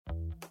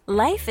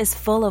Life is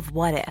full of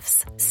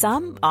what-ifs.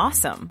 Some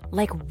awesome,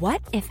 like what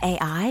if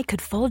AI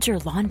could fold your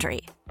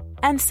laundry?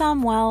 And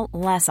some, well,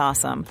 less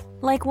awesome,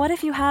 like what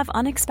if you have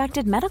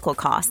unexpected medical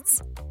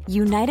costs?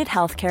 United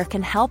Healthcare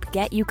can help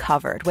get you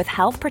covered with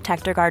Health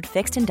Protector Guard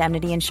fixed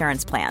indemnity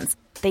insurance plans.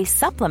 They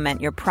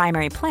supplement your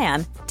primary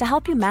plan to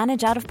help you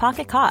manage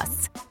out-of-pocket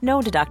costs.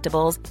 No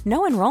deductibles,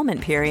 no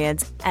enrollment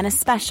periods, and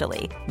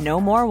especially no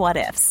more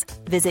what-ifs.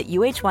 Visit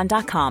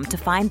uh1.com to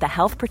find the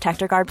Health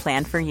Protector Guard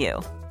plan for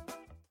you.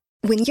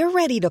 When you're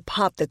ready to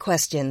pop the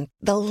question,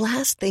 the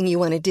last thing you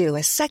want to do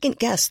is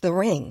second-guess the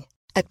ring.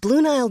 At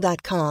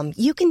BlueNile.com,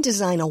 you can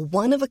design a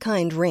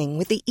one-of-a-kind ring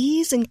with the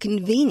ease and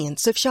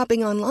convenience of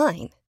shopping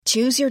online.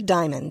 Choose your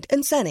diamond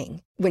and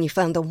setting. When you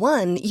find the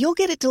one, you'll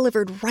get it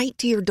delivered right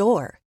to your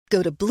door.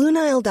 Go to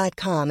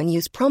BlueNile.com and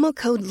use promo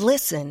code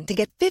LISTEN to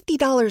get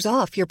 $50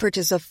 off your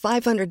purchase of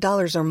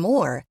 $500 or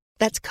more.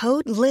 That's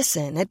code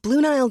LISTEN at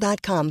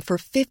BlueNile.com for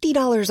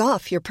 $50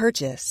 off your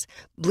purchase.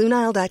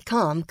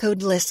 BlueNile.com,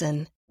 code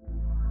LISTEN.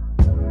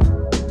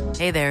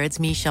 Hey there, it's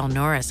Michelle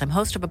Norris. I'm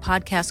host of a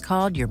podcast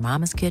called Your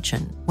Mama's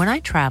Kitchen. When I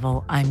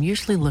travel, I'm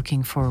usually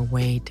looking for a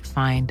way to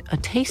find a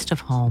taste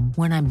of home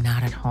when I'm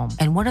not at home.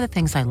 And one of the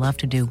things I love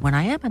to do when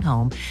I am at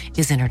home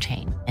is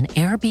entertain. And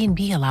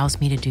Airbnb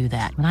allows me to do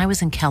that. When I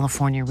was in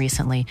California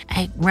recently,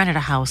 I rented a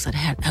house that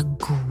had a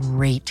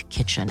great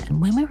kitchen.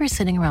 And when we were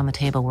sitting around the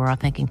table, we're all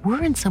thinking,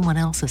 we're in someone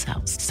else's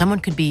house. Someone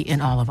could be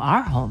in all of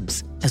our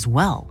homes as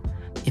well.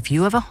 If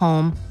you have a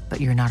home, but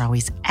you're not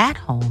always at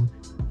home,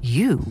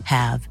 you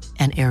have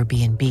an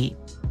Airbnb.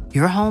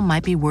 Your home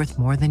might be worth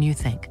more than you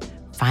think.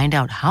 Find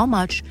out how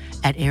much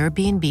at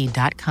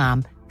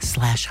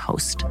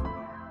airbnb.com/host.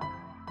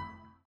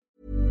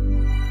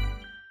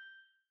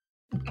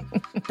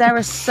 There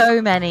are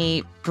so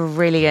many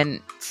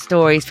brilliant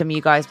stories from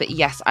you guys, but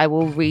yes, I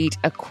will read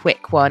a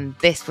quick one.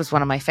 This was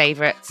one of my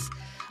favorites.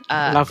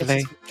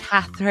 Lovely.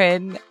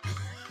 Catherine.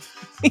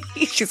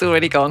 She's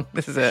already gone.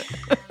 This is it.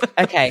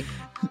 Okay.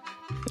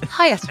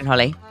 Hi, Esther and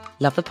Holly.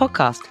 Love the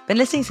podcast. Been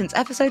listening since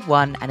episode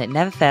 1 and it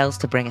never fails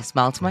to bring a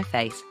smile to my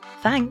face.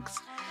 Thanks.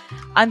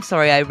 I'm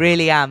sorry, I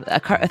really am.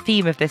 A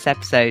theme of this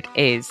episode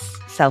is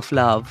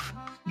self-love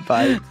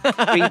by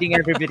reading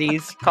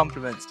everybody's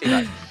compliments too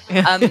much.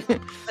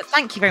 But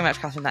thank you very much,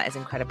 Catherine. That is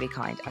incredibly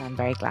kind and I'm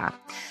very glad.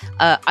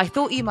 I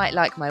thought you might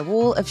like my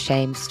wall of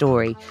shame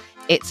story.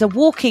 It's a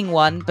walking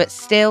one, but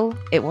still,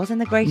 it was in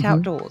the great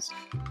outdoors.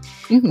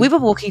 We were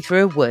walking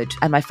through a wood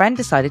and my friend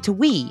decided to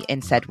wee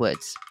in said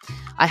woods.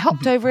 I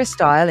hopped over a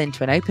stile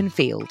into an open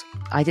field.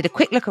 I did a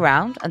quick look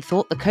around and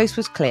thought the coast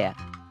was clear.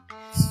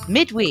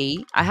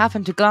 Mid-wee, I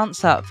happened to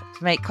glance up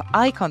to make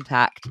eye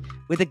contact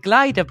with a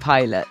glider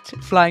pilot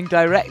flying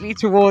directly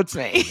towards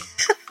me.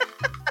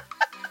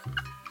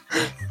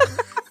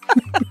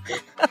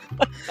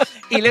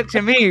 He looked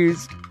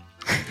amused.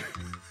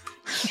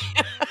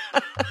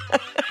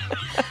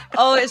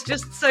 Oh, it's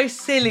just so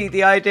silly,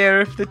 the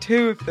idea of the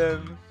two of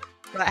them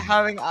like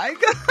having eye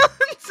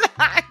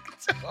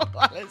contact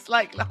while it's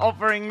like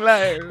hovering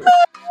low.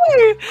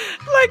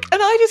 Like,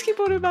 and I just keep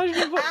on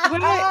imagining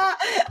I'm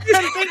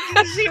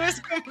thinking she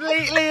was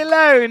completely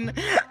alone.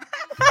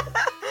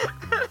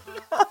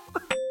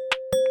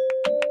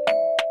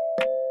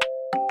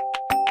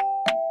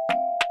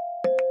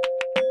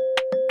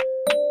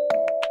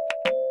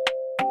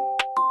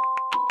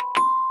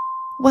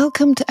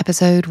 Welcome to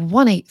episode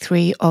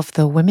 183 of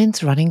the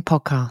Women's Running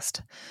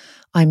Podcast.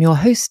 I'm your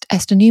host,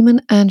 Esther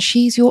Newman, and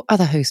she's your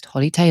other host,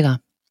 Holly Taylor.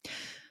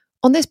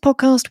 On this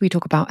podcast, we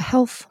talk about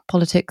health,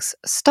 politics,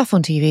 stuff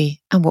on TV,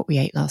 and what we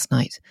ate last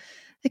night.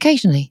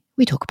 Occasionally,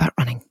 we talk about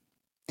running.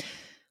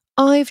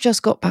 I've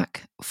just got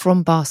back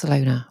from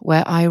Barcelona,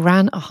 where I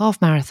ran a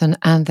half marathon,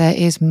 and there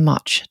is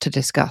much to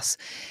discuss.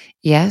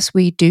 Yes,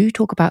 we do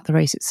talk about the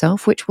race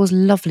itself, which was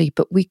lovely,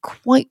 but we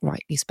quite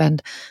rightly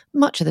spend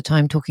much of the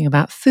time talking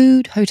about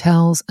food,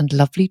 hotels, and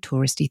lovely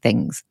touristy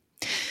things.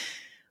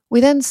 We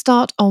then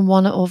start on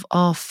one of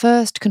our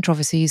first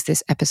controversies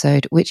this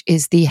episode, which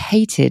is the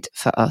hated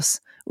for us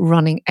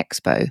Running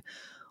Expo.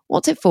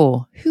 What's it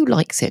for? Who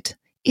likes it?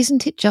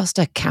 Isn't it just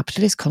a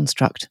capitalist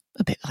construct,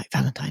 a bit like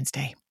Valentine's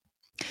Day?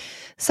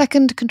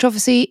 Second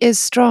controversy is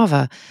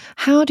Strava.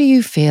 How do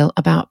you feel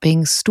about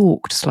being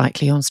stalked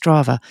slightly on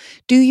Strava?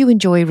 Do you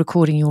enjoy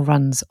recording your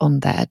runs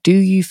on there? Do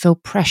you feel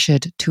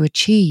pressured to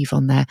achieve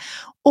on there?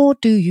 Or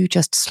do you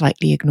just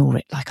slightly ignore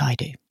it like I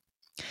do?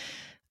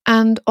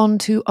 And on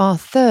to our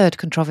third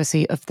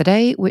controversy of the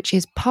day, which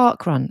is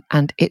parkrun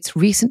and its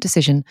recent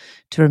decision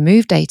to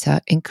remove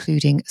data,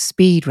 including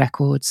speed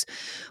records.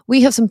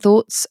 We have some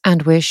thoughts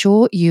and we're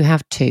sure you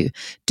have too.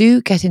 Do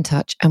get in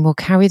touch and we'll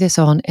carry this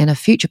on in a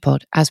future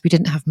pod as we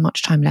didn't have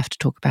much time left to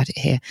talk about it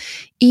here.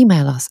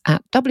 Email us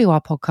at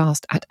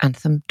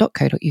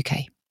wrpodcast@anthem.co.uk.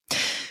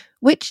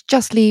 Which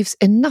just leaves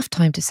enough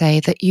time to say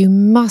that you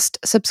must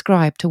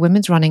subscribe to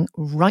Women's Running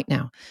right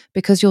now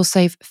because you'll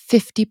save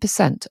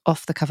 50%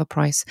 off the cover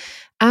price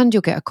and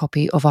you'll get a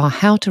copy of our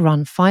How to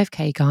Run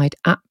 5K guide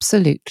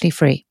absolutely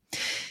free.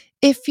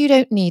 If you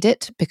don't need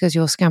it because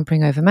you're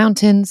scampering over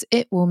mountains,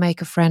 it will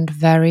make a friend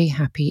very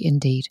happy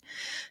indeed.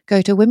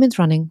 Go to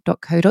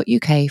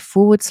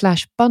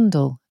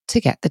womensrunning.co.uk/bundle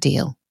to get the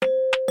deal.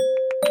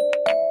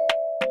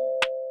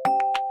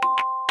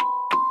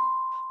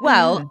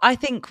 Well, I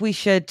think we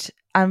should.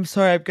 I'm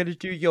sorry, I'm going to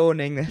do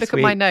yawning this Look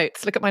week. at my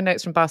notes. Look at my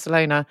notes from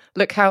Barcelona.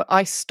 Look how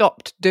I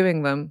stopped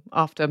doing them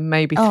after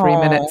maybe 3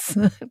 minutes.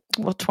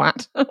 What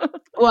twat.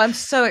 Well, I'm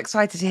so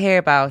excited to hear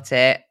about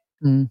it.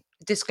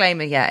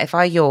 Disclaimer, if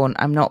I yawn,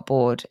 I'm not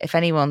bored. If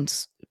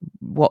anyone's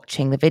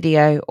watching the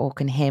video or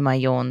can hear my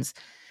yawns,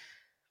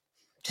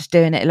 just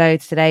doing it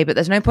loads today, but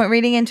there's no point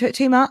reading into it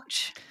too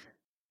much.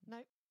 No.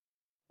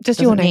 Just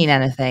doesn't yawning. mean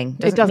anything.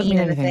 It doesn't mean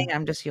anything.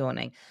 I'm just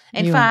yawning.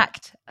 In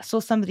fact, I saw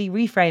somebody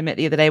reframe it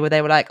the other day where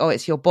they were like, oh,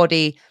 it's your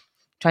body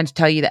trying to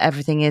tell you that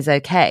everything is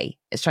okay.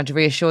 It's trying to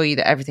reassure you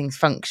that everything's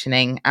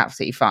functioning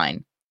absolutely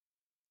fine.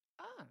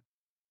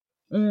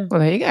 Well,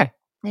 there you go.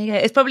 There you go.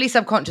 It's probably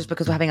subconscious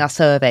because we're having our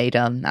survey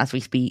done as we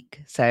speak.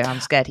 So I'm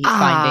scared he's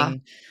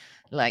finding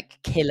like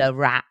killer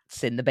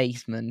rats in the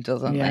basement or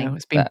something. Yeah,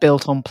 it's been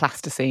built on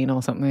plasticine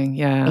or something.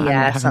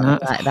 Yeah,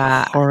 something like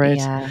that. Horrid.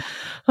 Yeah.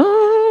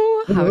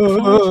 Oh, how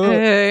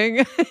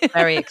exciting.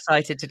 Very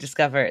excited to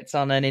discover it's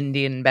on an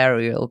Indian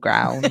burial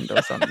ground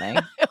or something.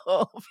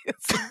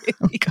 Obviously.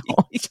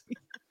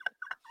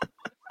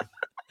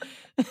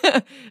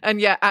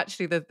 And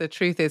actually the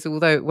truth is,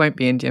 although it won't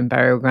be Indian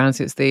burial grounds,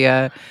 it's the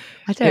I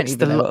don't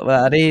even know what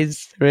that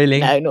is, really.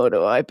 No, nor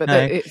do I. But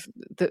No.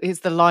 it's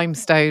the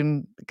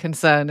limestone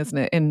concern, isn't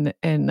it? In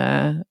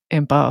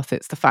Bath,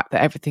 it's the fact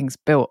that everything's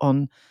built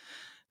on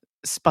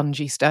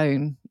spongy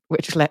stone,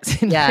 which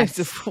lets in loads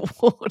of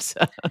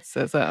water.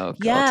 So, oh God.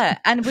 Yeah,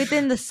 and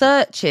within the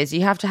searches,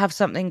 you have to have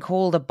something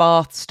called a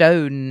Bath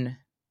stone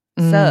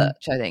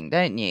search, I think,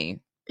 don't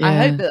you? Yeah. I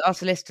hope that our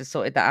solicitor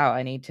sorted that out.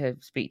 I need to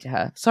speak to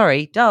her.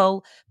 Sorry,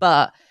 dull,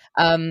 but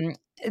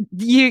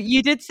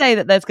you did say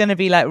that there's going to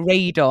be like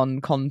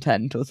radon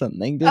content or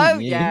something,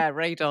 didn't you? Yeah,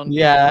 radon.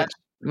 Yeah.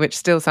 Which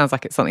still sounds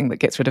like it's something that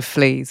gets rid of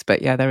fleas,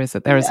 but there is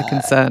a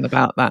concern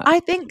about that. I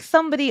think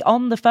somebody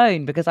on the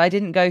phone, because I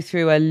didn't go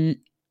through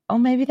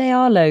maybe they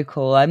are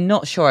local. I'm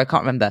not sure. I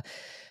can't remember,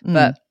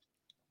 but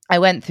I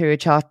went through a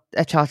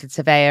chartered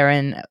surveyor,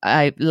 and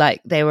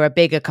they were a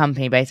bigger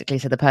company basically.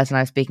 So the person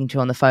I was speaking to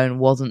on the phone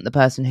wasn't the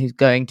person who's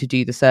going to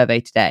do the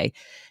survey today.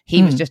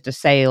 He was just a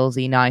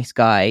salesy, nice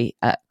guy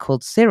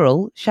called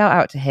Cyril. Shout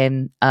out to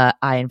him.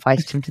 I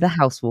invited him to the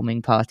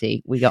housewarming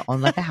party. We got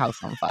on like a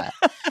house on fire.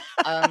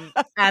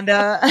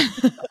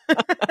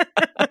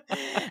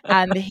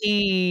 And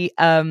he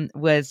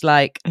was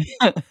like,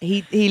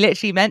 he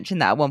literally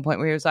mentioned that at one point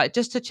where he was like,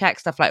 just to check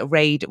stuff like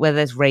whether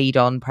there's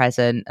radon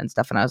present and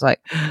stuff. And I was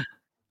like,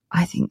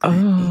 I think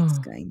that it's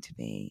going to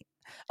be.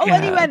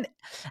 And he went,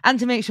 and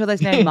to make sure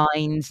there's no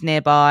mines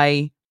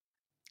nearby.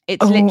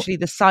 It's literally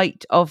the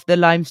site of the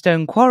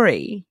limestone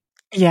quarry.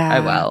 Yeah.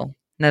 Oh, well,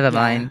 never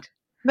mind.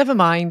 Never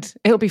mind.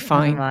 It'll be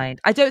fine. Never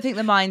mind. I don't think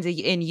the mines are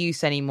in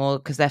use anymore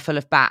because they're full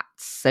of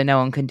bats. So no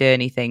one can do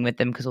anything with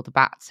them because all the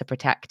bats are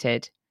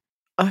protected.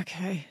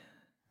 Okay.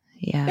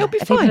 Yeah. It'll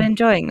be Are fine. people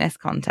enjoying this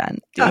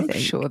content? I'm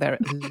sure they're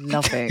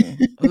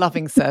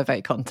loving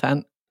survey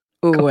content.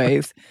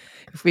 Always.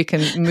 If we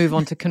can move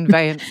on to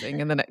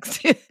conveyancing in the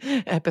next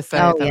episode,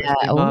 that would be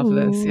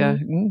marvellous. Yeah.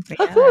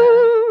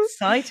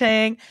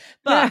 Exciting.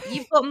 But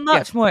you've got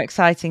much more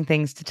exciting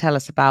things to tell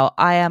us about.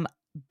 I am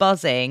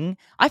buzzing.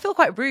 I feel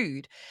quite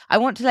rude. I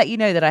want to let you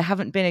know that I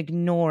haven't been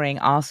ignoring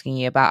asking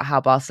you about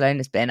how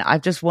Barcelona's been.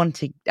 I've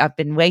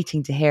been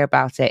waiting to hear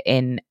about it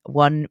in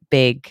one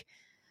big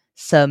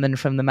sermon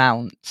from the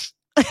Mount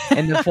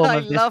in the form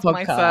of this podcast. I love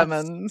my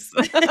sermons.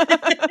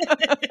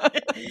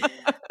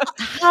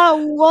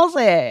 How was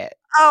it?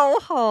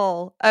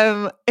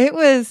 It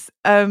was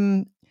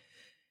I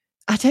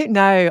don't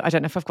know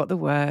if I've got the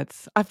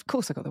words. Of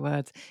course I got the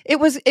words. It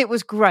was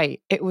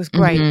great. It was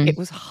great. Mm-hmm. It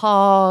was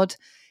hard.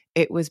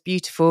 It was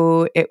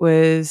beautiful. It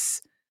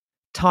was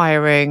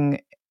tiring.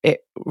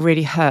 It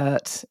really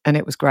hurt, and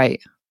it was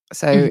great.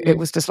 So it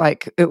was just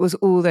like, it was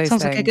all those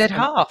Sounds things. like a good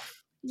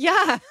half.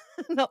 Yeah.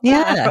 Not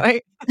bad,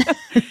 right?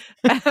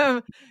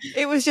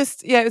 It was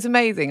just, it was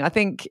amazing. I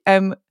think,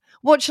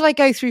 what shall I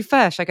go through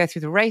first? Shall I go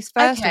through the race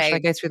first, or should I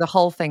go through the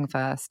whole thing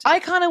first? I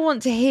kind of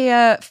want to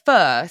hear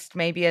first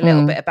maybe a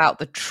little bit about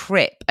the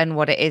trip and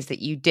what it is that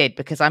you did,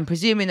 because I'm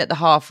presuming that the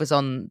half was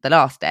on the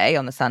last day,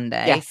 on the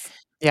Sunday. Yes.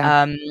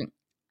 Yeah.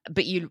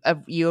 But you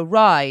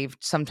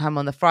arrived sometime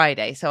on the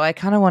Friday, so I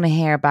kind of want to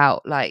hear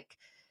about, like,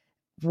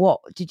 what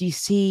did you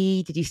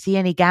see? Did you see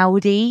any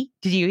Gaudi?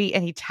 Did you eat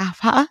any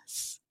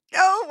tapas?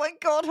 Oh my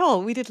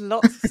God, we did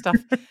lots of stuff.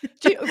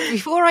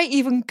 Before I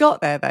even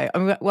got there, though,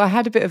 there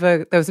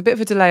was a bit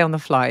of a delay on the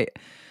flight,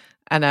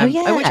 and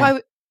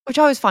which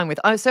I was fine with.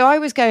 So I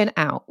was going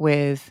out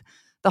with,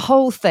 the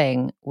whole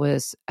thing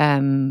was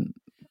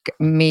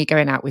me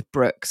going out with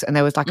Brooks, and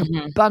there was like a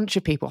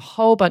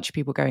whole bunch of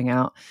people going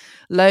out.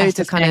 Loads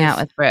Esther's of kind going of out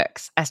with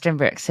Brooks. Esther and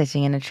Brooks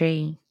sitting in a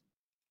tree.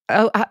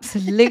 Oh,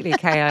 absolutely,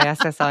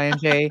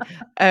 KISSING.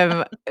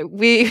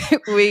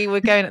 We were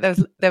going.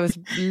 There was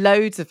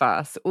loads of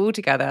us all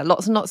together.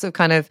 Lots and lots of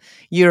kind of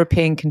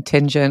European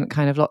contingent,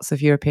 kind of lots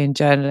of European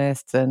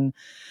journalists and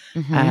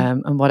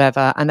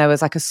whatever. And there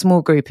was like a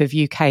small group of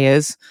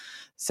UKers.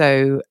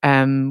 So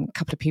a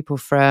couple of people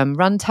from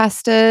Run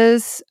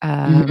Testers.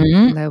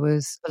 There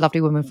was a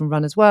lovely woman from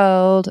Runners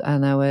World,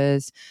 and there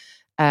was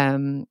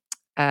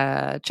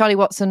Charlie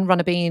Watson,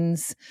 Runner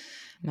Beans,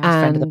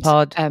 nice friend of the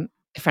pod.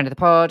 Friend of the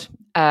pod,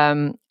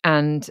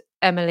 and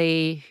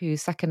Emily,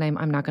 whose second name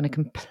I'm now going to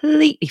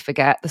completely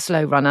forget, the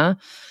slow runner.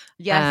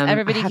 Yes,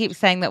 everybody keeps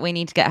saying that we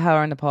need to get her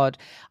on the pod.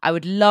 I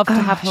would love to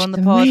have her on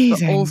the pod,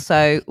 but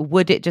also,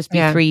 would it just be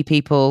 3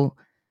 people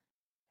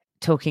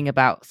talking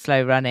about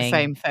slow running?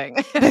 Same thing.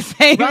 The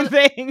same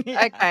thing.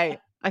 Yeah. Okay.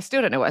 I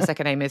still don't know what her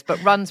second name is,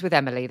 but Runs with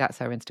Emily, that's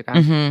her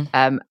Instagram.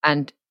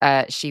 And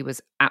she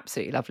was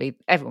absolutely lovely.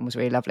 Everyone was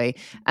really lovely.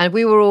 And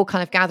we were all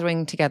kind of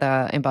gathering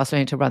together in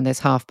Barcelona to run this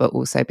half, but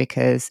also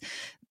because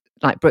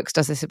like Brooks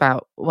does this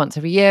about once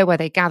every year where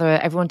they gather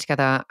everyone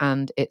together,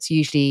 and it's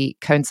usually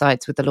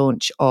coincides with the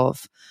launch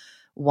of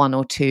 1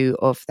 or 2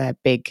 of their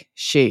big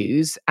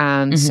shoes.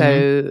 And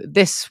so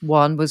this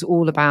one was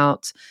all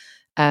about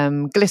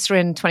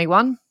Glycerin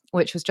 21,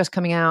 which was just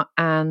coming out,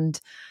 and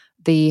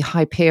the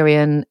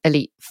Hyperion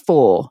Elite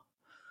 4.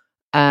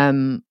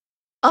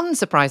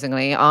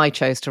 Unsurprisingly, I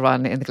chose to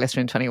run in the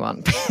Glycerin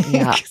 21.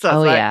 Yeah.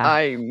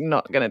 I'm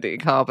not going to do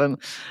carbon.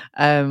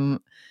 Were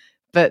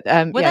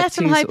there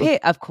some Hyperion?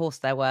 Of course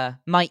there were.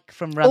 Mike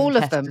from Run all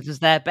Testers of them was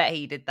there. Bet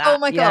he did that. Oh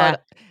my God.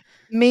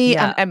 Me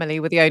and Emily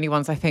were the only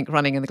ones, I think,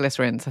 running in the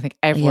Glycerins. I think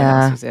everyone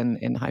else was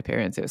in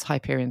Hyperions. It was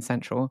Hyperion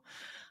Central.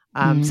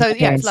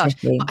 It's lush.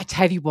 But I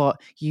tell you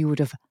what, you would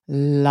have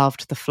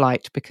loved the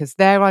flight, because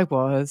there I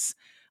was.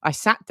 I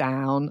sat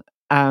down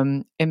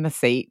in the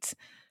seat,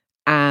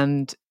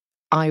 and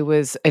I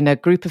was in a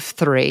group of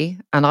 3,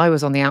 and I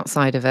was on the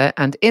outside of it,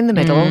 and in the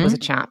middle was a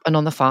chap, and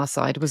on the far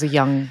side was a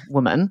young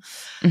woman.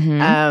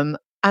 And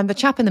the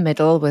chap in the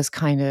middle was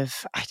kind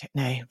of, I don't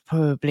know,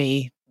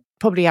 probably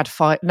had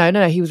 5.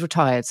 No, he was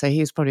retired, so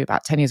he was probably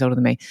about 10 years older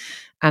than me.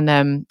 And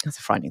that's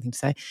a frightening thing to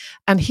say.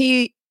 And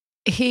he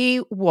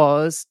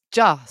was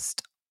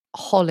just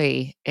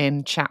Holly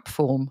in chap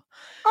form.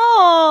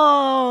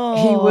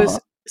 Oh, he was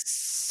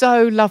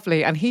so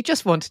lovely, and he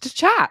just wanted to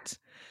chat.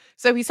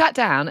 So he sat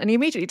down, and he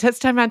immediately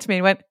turned around to me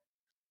and went,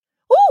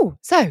 "Oh,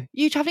 so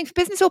you traveling for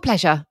business or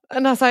pleasure?"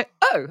 And I was like,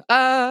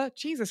 "Oh,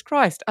 Jesus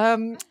Christ."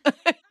 I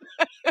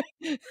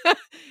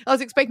was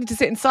expecting to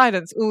sit in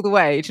silence all the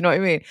way. Do you know what I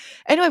mean?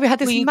 Anyway, we had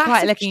this massive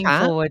quite looking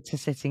chat. forward to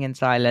sitting in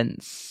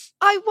silence.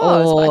 I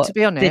was, but to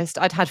be honest,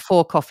 I'd had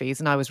 4 coffees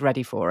and I was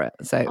ready for it.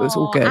 So it was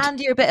all good. And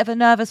you're a bit of a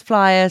nervous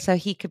flyer, so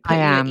he could put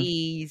you at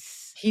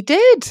ease. He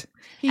did.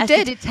 He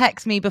did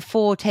text me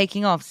before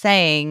taking off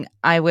saying,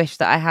 "I wish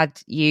that I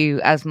had you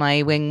as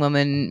my wing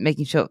woman,"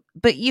 making sure.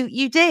 But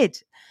you did.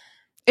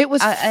 It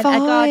was fine. A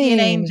guardian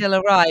angel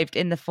arrived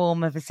in the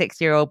form of a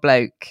 60-year-old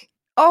bloke.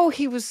 Oh,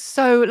 he was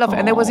so lovely.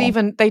 And there was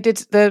even, they did,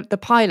 the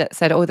pilot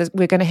said,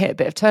 we're going to hit a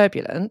bit of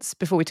turbulence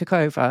before we took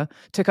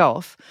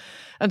off.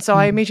 And so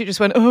I immediately just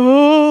went,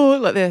 oh,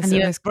 like this. And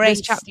you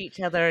embraced each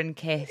other and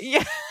kissed.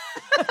 Yeah.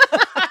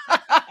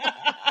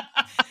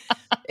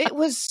 It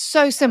was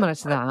so similar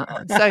to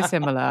that. So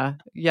similar.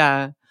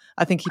 Yeah.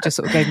 I think he just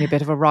sort of gave me a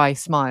bit of a wry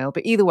smile.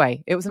 But either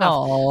way, it was enough.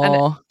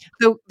 Aww.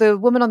 And the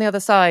woman on the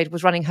other side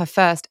was running her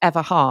first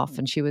ever half,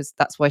 and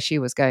that's why she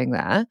was going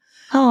there.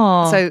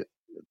 Oh. So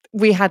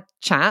we had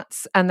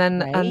chats, and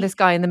then and this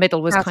guy in the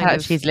middle was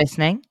she's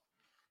listening.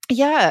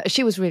 Yeah,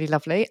 she was really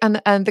lovely.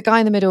 And the guy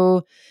in the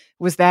middle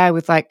was there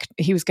with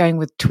he was going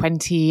with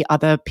 20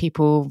 other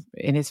people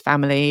in his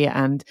family,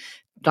 and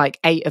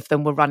 8 of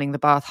them were running the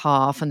Bath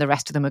half, and the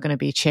rest of them were going to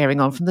be cheering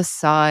on from the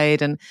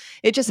side. And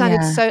it just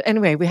sounded so,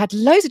 anyway, we had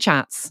loads of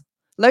chats,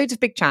 loads of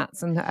big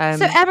chats. And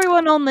so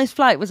everyone on this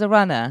flight was a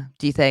runner,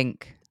 do you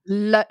think?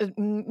 No,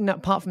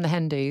 apart from the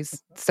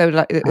Hindus. So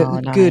nice.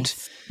 Good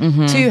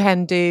 2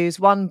 Hindus,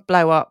 1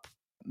 blow up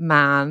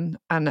man,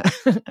 and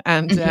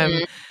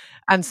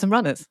and some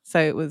runners.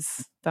 So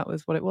that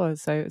was what it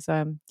was. So it was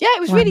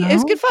it was really, it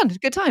was good fun,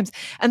 good times.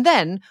 And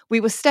then we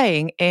were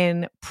staying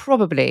in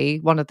probably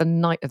one of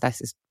the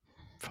this is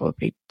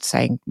probably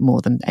saying more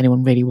than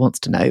anyone really wants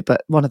to know,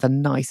 but one of the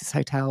nicest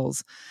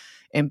hotels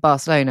in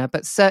Barcelona,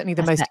 but certainly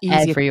the most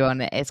easy.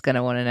 Everyone is going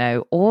to want to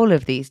know all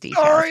of these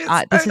details.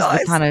 This is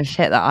the kind of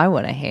shit that I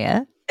want to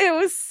hear. It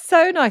was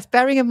so nice.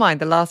 Bearing in mind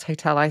the last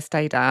hotel I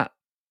stayed at,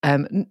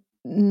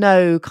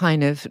 no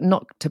kind of,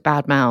 not to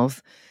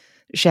badmouth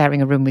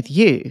sharing a room with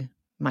you,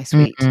 my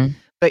sweet.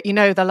 But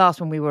the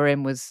last one we were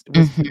in was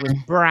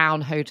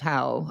Brown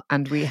Hotel,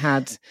 and we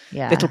had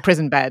little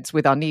prison beds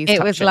with our knees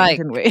touching. It was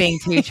like being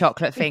 2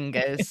 chocolate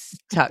fingers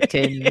tucked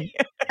in.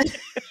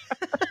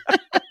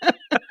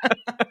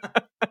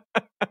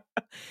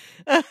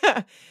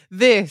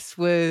 This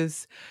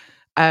was,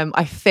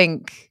 I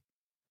think,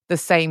 the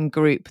same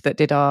group that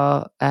did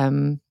our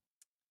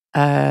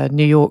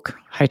New York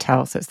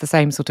hotel. So it's the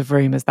same sort of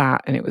room as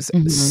that. And it was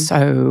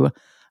so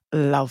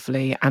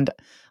lovely. And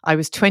I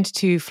was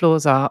 22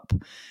 floors up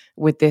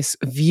with this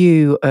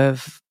view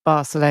of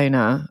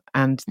Barcelona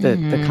and the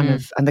kind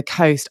of and the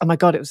coast. Oh my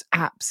God, it was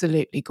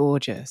absolutely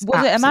gorgeous.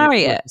 Was it a Absolutely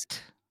Marriott? gorgeous.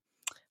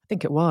 I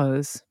think it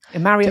was a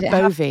Marriott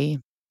Bovey.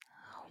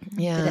 Did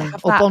it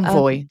have or that,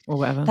 Bonvoy or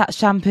whatever. that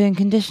shampoo and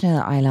conditioner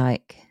that I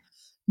like?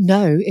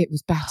 No, it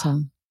was better.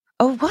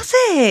 Oh, was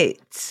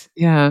it?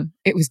 Yeah,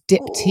 it was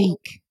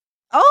Diptyque.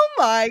 Oh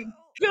my God!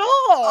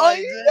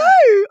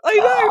 I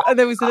know. And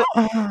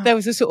there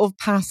was a sort of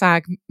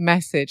passag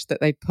message that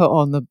they put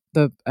on the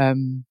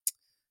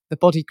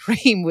body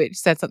cream, which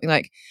said something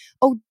like,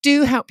 "Oh,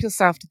 do help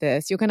yourself to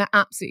this. You're going to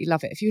absolutely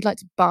love it. If you'd like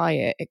to buy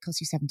it, it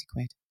costs you 70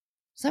 quid."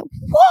 So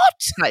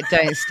what? Like,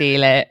 don't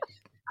steal it.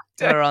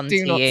 We're on do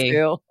to not you.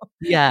 steal.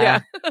 Yeah.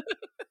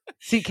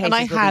 Suitcases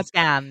And will be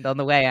scanned on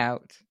the way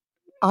out.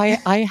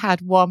 I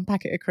had one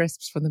packet of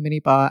crisps from the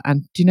minibar,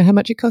 and do you know how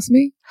much it cost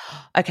me?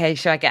 Okay,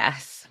 shall I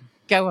guess?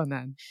 Go on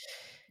then.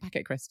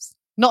 Packet of crisps.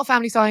 Not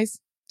family size,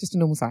 just a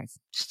normal size.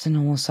 Just a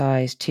normal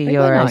size,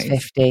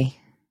 €2.50.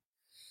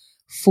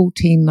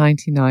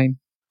 14.99.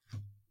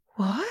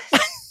 What?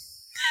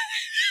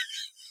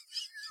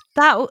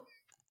 That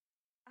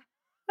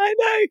I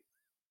know.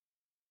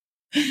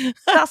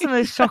 That's the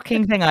most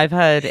shocking thing I've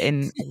heard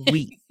in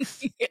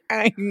weeks.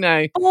 I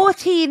know.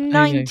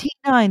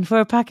 $14.99 for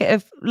a packet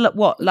of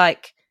what?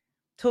 Like,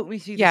 talk me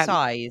through the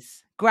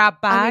size.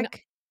 Grab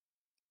bag.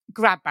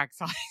 Grab bag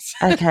size.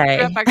 Okay.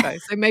 Grab bag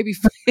size. So maybe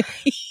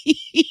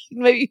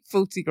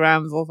 40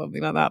 grams or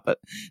something like that, but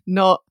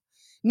not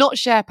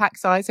share pack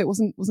size. So it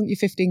wasn't your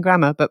 15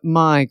 grammer, but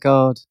my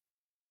God.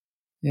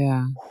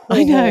 Yeah.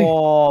 I know.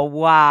 Oh,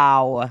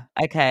 wow.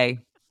 Okay.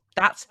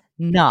 That's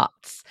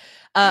nuts.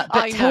 But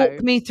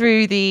talk me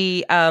through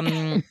the that's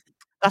gonna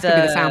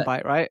be the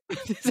soundbite, right?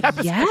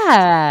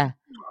 Yeah.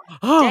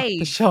 Dave,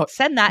 the shock.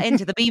 Send that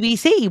into the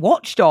BBC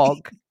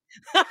Watchdog.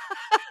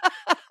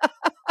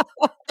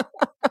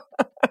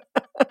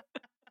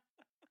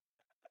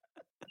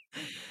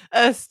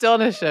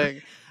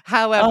 Astonishing.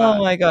 However, oh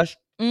my gosh.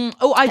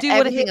 I do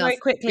want to hear very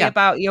quickly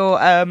about your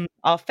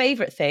our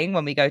favorite thing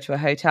when we go to a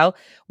hotel.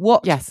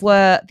 What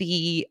were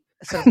the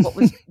sort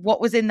of what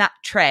was in that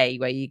tray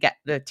where you get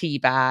the tea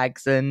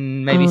bags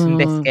and maybe some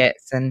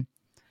biscuits and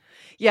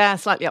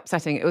slightly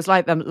upsetting. It was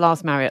like the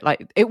last Marriott.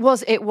 Like it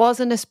was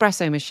an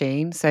espresso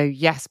machine. So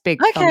yes,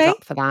 big thumbs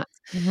up for that.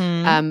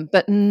 Mm-hmm.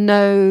 But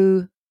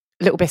no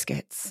little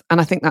biscuits.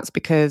 And I think that's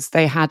because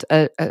they had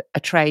a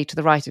tray to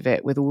the right of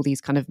it with all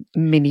these kind of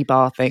mini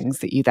bar things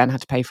that you then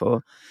had to pay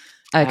for.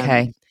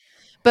 Okay.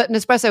 But an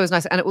espresso was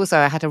nice. And also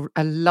I had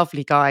a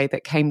lovely guy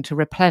that came to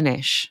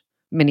replenish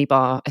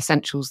minibar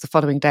essentials the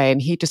following day,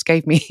 and he just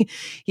gave me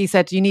he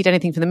said, "Do you need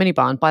anything for the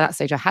minibar?" And by that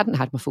stage I hadn't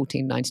had my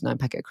 $14.99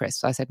 packet of crisps.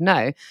 So I said no,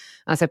 and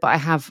I said, "But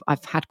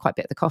I've had quite a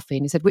bit of the coffee."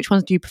 And he said, "Which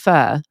ones do you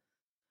prefer?"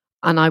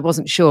 And I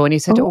wasn't sure, and he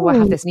said, "Oh, I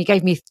have this," and he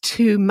gave me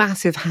 2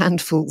 massive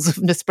handfuls of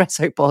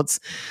Nespresso pods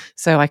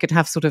so I could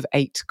have sort of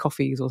 8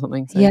 coffees or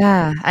something. So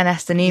an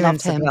Esther Newman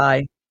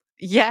supply.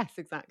 Yes,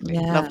 exactly.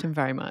 Loved him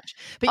very much.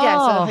 But so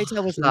the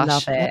hotel was lush.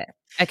 Love it.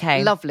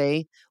 Okay.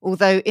 Lovely.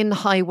 Although in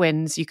high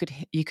winds you could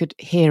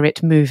hear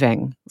it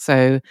moving.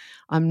 So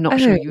I'm not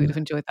sure you would have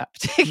enjoyed that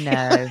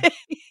particularly.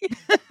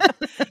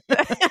 No.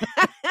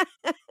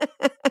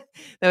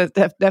 There was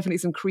definitely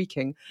some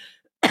creaking.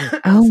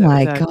 Oh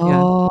my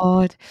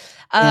God.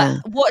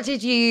 What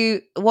did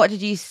you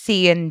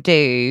see and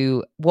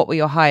do? What were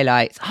your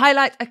highlights?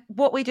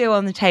 What we do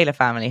on the Taylor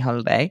family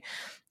holiday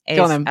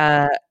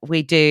is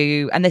we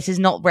do, and this is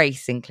not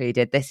race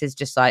included, this is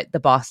just like the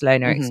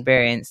Barcelona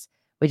experience.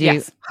 We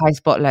do high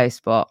spot, low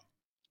spot.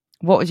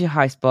 What was your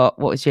high spot?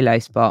 What was your low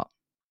spot?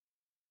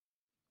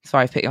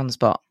 Sorry, I've put you on the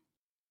spot.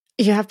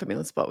 You have put me on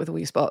the spot with all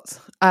your spots.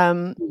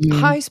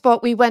 High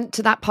spot, we went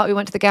to that park. We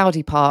went to the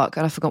Gaudi Park,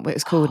 and I forgot what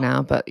it's called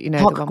now, but you know,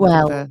 the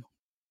one with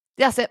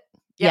that's it.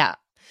 Yeah.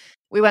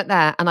 We went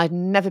there, and I'd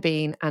never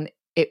been, and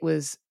it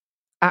was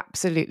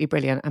absolutely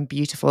brilliant and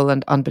beautiful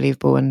and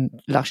unbelievable and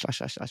lush.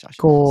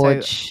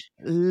 Gorge. So,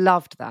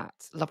 loved that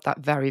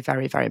very,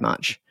 very, very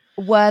much.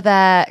 Were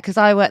there, because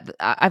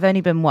I've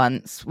only been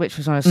once, which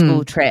was on a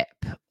school trip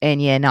in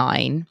year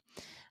 9,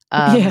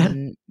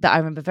 that I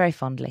remember very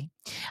fondly.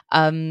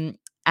 And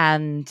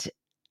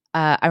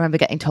I remember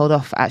getting told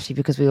off actually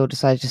because we all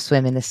decided to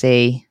swim in the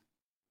sea.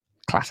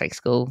 Classic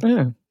school.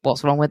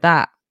 What's wrong with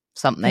that?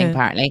 Something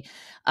apparently.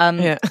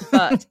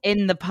 But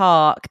in the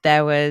park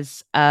there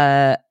was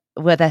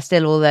were there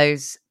still all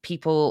those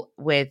people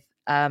with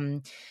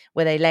where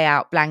they lay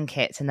out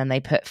blankets and then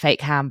they put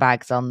fake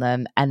handbags on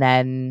them, and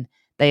then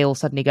they all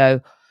suddenly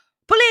go,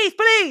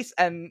 police,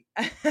 and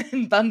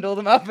bundle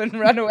them up and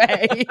run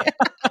away.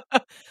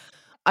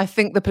 I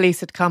think the police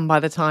had come by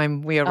the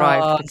time we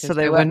arrived, because so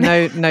there were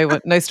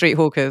no street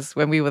hawkers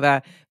when we were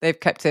there. They've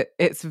kept it.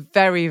 It's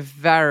very,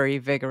 very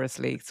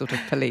vigorously sort of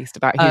policed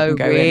about who can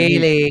go in.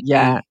 Really?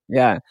 Yeah.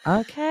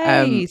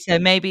 Okay, so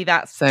maybe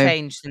that's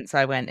changed since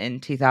I went in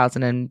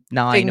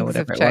 2009 or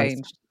whatever it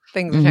was.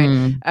 Things have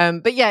changed.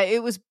 But yeah,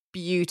 it was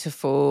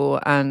beautiful,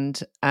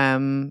 and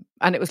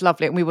it was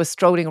lovely. And we were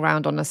strolling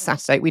around on a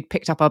Saturday. We'd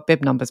picked up our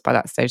bib numbers by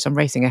that stage, so I'm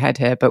racing ahead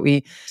here, but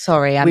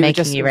sorry, I'm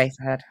making you race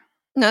ahead.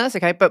 No, that's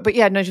okay. But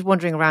yeah, no, just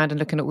wandering around and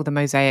looking at all the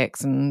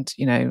mosaics and,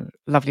 you know,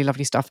 lovely,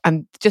 lovely stuff.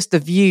 And just the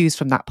views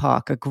from that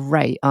park are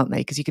great, aren't they?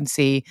 Because you can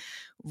see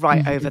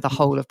right over the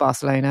whole of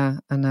Barcelona.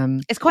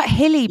 And it's quite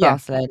hilly,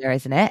 Barcelona,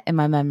 isn't it? In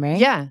my memory.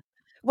 Yeah.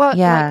 Well,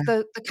 like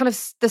the kind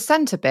of the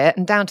centre bit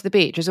and down to the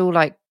beach is all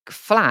like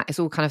flat. It's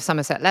all kind of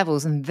Somerset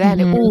levels, and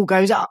then it all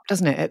goes up,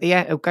 doesn't it? At the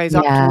end, it goes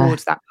up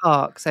towards that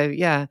park. So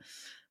yeah.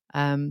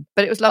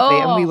 But it was lovely,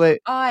 and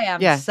I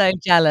am so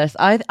jealous.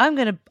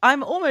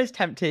 I'm almost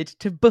tempted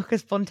to book a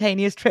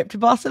spontaneous trip to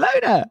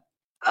Barcelona.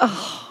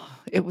 Oh,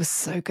 it was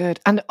so good,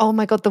 and oh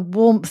my god, the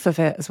warmth of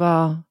it as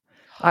well.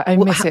 I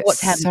miss it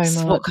so much.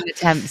 What kind of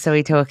temps are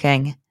we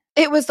talking?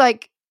 It was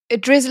like a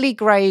drizzly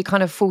grey,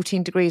 kind of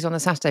 14 degrees on the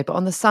Saturday, but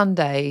on the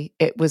Sunday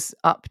it was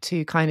up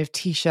to kind of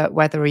t-shirt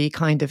weathery,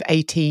 kind of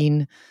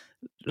 18,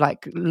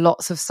 like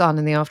lots of sun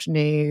in the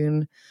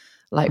afternoon.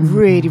 Like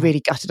really, really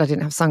gutted I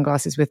didn't have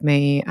sunglasses with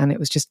me, and it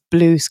was just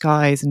blue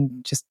skies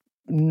and just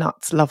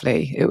nuts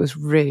lovely. It was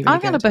really, really I'm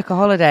going to book a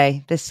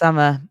holiday this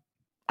summer.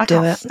 I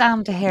can't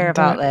stand to hear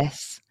about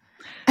this.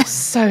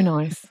 So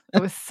nice.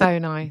 It was so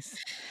nice.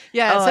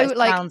 Yeah, so it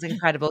sounds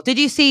incredible. Did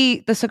you see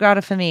the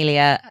Sagrada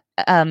Familia,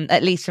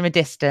 at least from a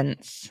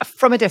distance?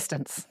 From a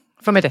distance,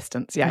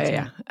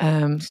 yeah.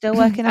 Still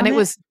working on it? And it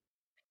was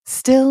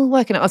still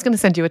working. I was going to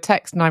send you a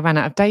text and I ran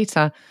out of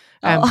data.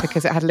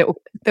 Because it had there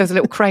was a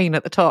little crane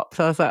at the top.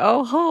 So I was like,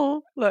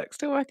 oh, look,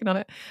 still working on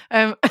it.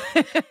 When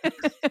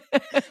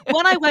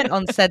I went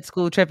on said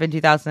school trip in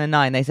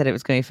 2009, they said it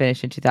was going to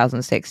finish in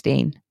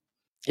 2016.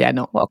 Yeah,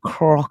 not what a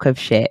crock of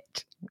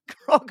shit.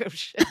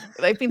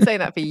 They've been saying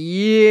that for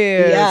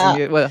years. Yeah.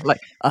 Years, well,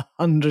 like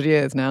 100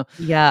 years now.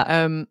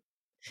 Yeah.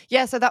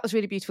 So that was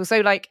really beautiful.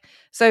 So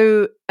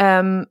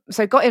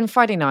got in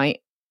Friday night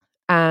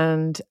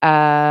and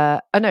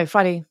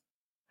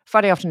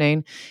Friday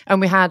afternoon,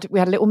 and we had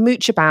a little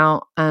mooch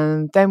about,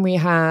 and then we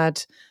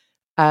had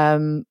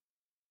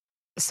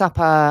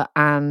supper,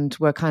 and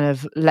were kind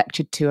of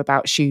lectured to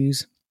about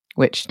shoes,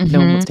 which no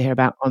one wants to hear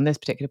about on this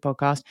particular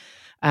podcast.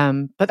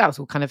 But that was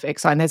all kind of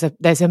exciting.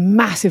 There's a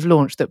massive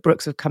launch that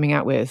Brooks are coming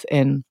out with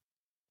in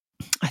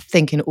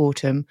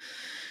autumn,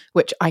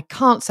 which I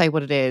can't say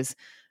what it is,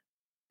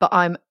 but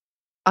I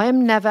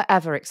am never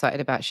ever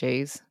excited about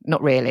shoes.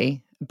 Not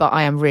really, but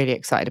I am really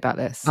excited about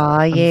this.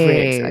 Are you? I'm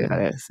really excited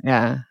about this.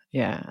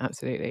 Yeah,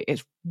 absolutely.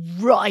 It's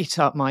right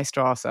up my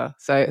Strava.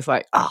 So it's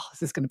like,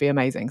 this is going to be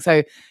amazing.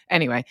 So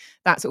anyway,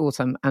 that's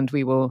autumn, and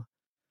we will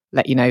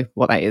let you know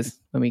what that is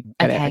when we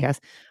get it, I guess.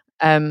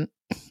 And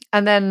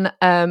then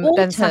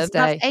Saturday.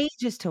 That's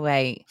ages to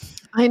wait.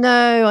 I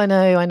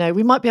know.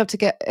 We might be able to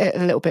get it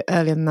a little bit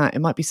earlier than that. It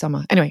might be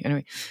summer.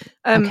 Anyway.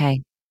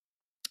 Okay.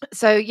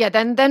 So yeah,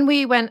 then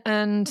we went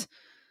and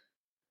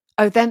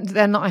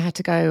then I had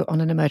to go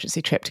on an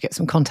emergency trip to get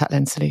some contact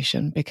lens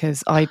solution,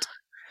 because I'd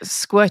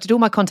squirted all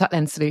my contact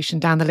lens solution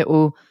down the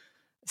little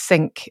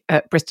sink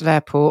at Bristol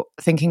Airport,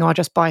 thinking I'll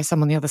just buy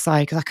some on the other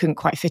side because I couldn't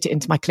quite fit it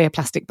into my clear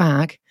plastic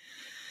bag.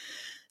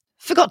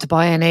 Forgot to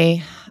buy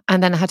any,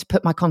 and then I had to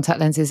put my contact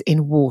lenses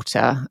in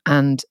water.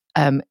 And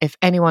if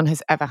anyone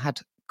has ever had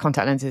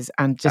contact lenses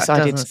and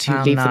decided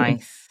to leave them,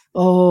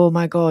 oh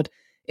my god,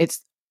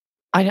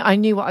 I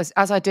knew as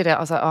I did it, I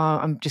was like,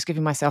 I'm just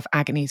giving myself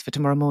agonies for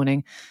tomorrow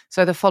morning.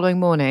 So the following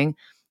morning,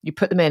 you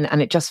put them in,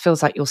 and it just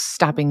feels like you're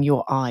stabbing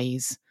your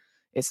eyes.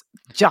 It's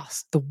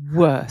just the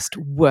worst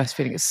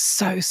feeling. It's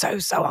so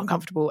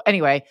uncomfortable.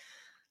 Anyway,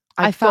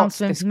 I found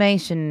some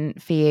information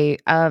for you,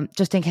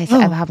 just in case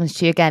it ever happens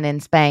to you again in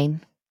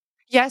Spain.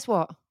 Yes,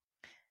 what?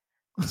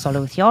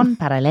 Solución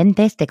para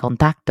lentes de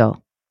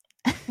contacto.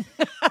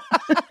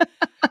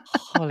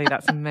 Holly,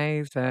 that's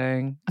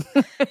amazing.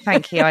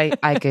 Thank you. I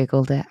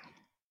Googled it.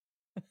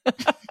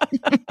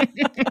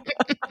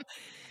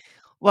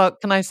 Well,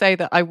 can I say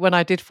that when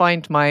I did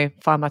find my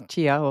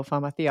farmacia,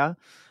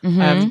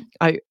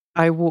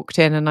 I walked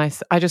in and I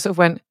just sort of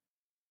went,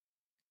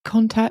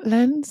 contact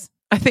lens?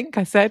 I think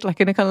I said, like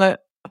in a kind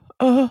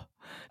of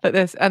like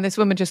this. And this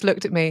woman just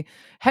looked at me,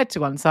 head to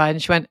one side,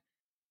 and she went,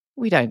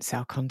 we don't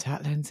sell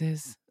contact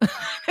lenses. And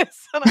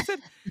I said,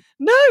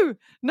 no,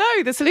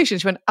 the solution.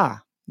 She went,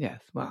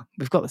 yes, well,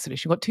 we've got the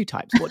solution. We've got two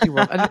types. What do you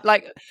want? And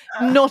like,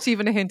 not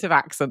even a hint of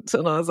accent.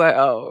 And I was like,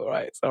 oh,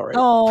 right, sorry.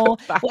 Oh,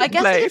 well, I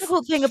guess the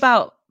difficult thing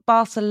about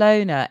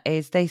Barcelona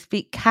is they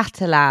speak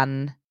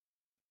Catalan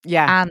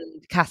and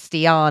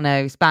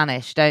Castellano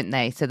Spanish, don't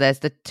they? So there's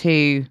the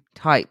two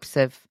types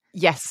of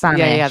Spanish.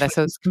 Yeah,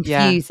 that's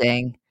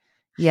confusing.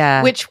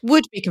 Yeah. Which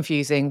would be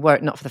confusing were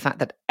it not for the fact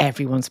that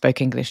everyone spoke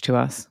English to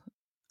us.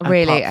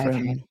 Really?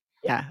 Okay.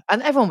 Yeah,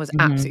 and everyone was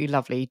absolutely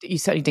lovely. You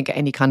certainly didn't get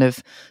any kind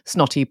of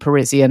snotty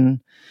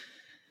Parisian,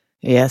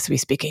 yes, we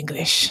speak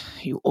English,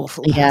 you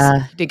awful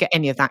person. You didn't get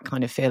any of that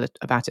kind of feel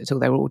about it at all.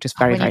 They were all just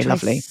very, very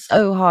lovely. It's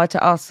so hard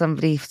to ask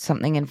somebody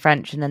something in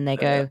French and then they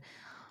go,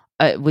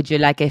 would you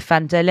like a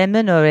Fanta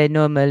lemon or a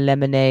normal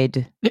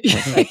lemonade?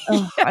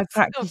 I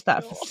practiced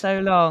that for so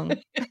long.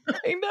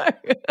 I know.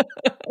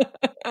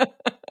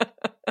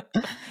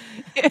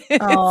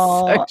 It's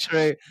so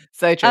true.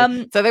 So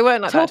true. So they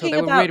weren't like that at all.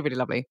 They were really, really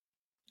lovely.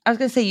 I was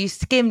going to say, you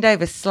skimmed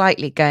over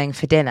slightly going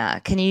for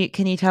dinner. Can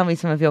you tell me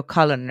some of your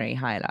culinary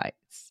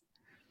highlights?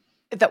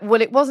 That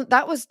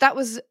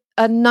was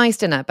a nice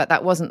dinner, but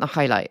that wasn't the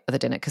highlight of the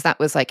dinner because that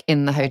was like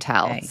in the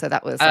hotel. Okay. So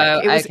that was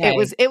like,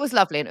 it was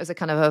lovely, and it was a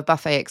kind of a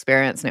buffet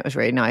experience, and it was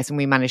really nice. And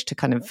we managed to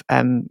kind of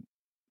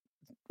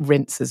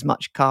rinse as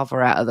much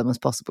carver out of them as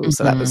possible.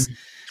 So that was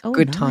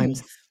good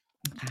times.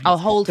 Okay. I'll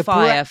hold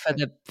fire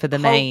for the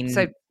main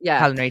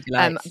culinary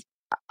delights.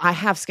 I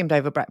have skimmed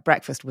over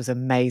breakfast was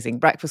amazing.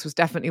 Breakfast was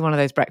definitely one of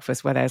those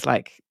breakfasts where there's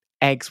like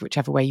eggs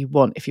whichever way you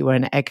want if you were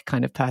an egg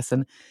kind of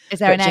person. Is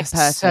there an egg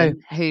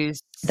person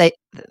who's there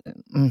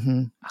was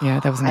an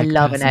egg person. I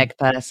love an egg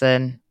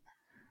person.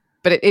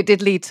 But it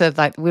did lead to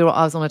like I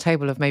was on a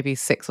table of maybe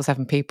 6 or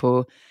 7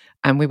 people,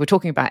 and we were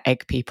talking about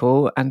egg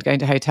people and going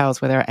to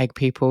hotels where there are egg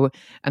people,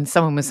 and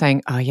someone was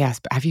saying, oh yes,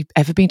 but have you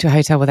ever been to a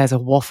hotel where there's a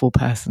waffle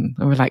person?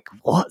 And we're like,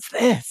 what's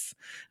this?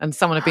 And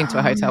someone had been to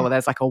a hotel where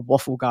there's like a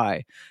waffle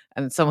guy,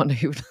 and someone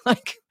who would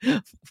like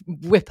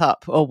whip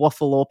up a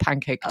waffle or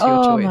pancake to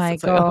your choice. My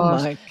God.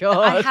 Oh my God.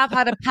 I have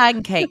had a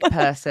pancake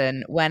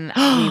person when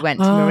we went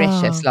to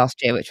Mauritius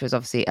last year, which was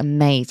obviously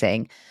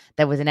amazing.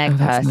 There was an egg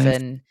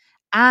person. Nice.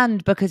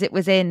 And because it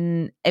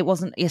wasn't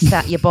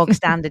your bog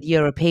standard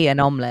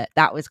European omelette,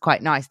 that was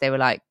quite nice. They were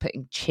like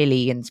putting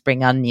chili and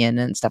spring onion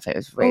and stuff. It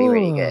was really,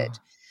 really good.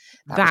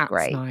 That's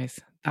great. Nice.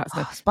 That's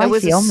nice.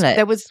 Spicy omelette.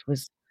 There was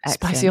excellent.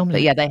 Spicy omelette.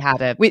 But yeah, they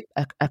had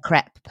a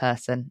crepe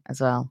person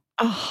as well.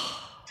 Oh,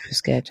 it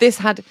was good.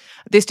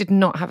 This did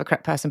not have a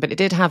crepe person, but it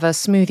did have a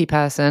smoothie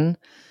person.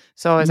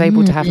 So I was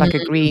able to have like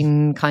a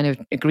green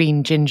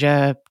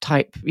ginger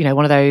type,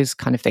 one of those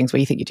kind of things where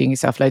you think you're doing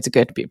yourself loads of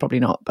good, but you're probably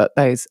not. But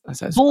those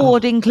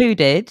board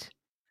included,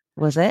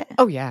 was it?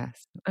 Oh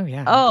yes. Oh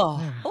yeah.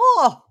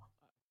 Oh.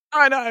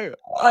 I know.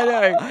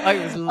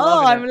 I was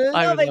loving it.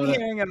 I'm loving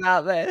hearing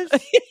about this.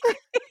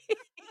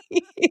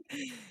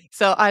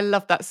 So I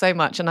loved that so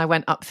much, and I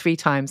went up 3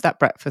 times. That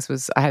breakfast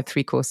I had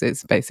 3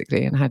 courses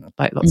basically, and had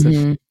like lots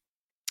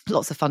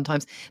of fun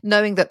times,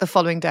 knowing that the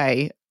following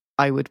day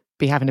I would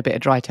be having a bit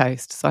of dry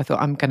toast. So I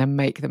thought I'm going to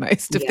make the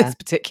most of this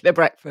particular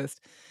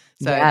breakfast.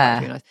 So that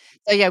was really nice.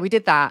 So yeah, we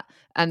did that,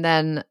 and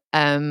then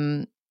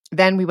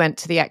we went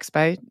to the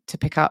expo to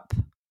pick up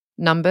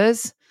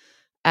numbers.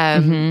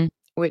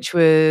 Which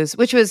was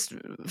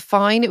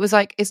fine. It was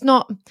like, it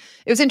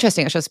was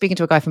interesting actually. I was speaking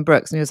to a guy from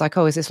Brooks, and he was like,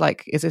 oh, is this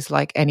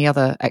like any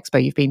other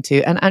expo you've been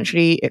to? And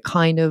actually it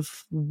kind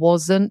of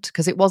wasn't,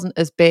 because it wasn't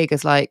as big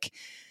as like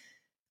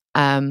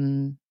I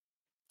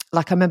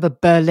remember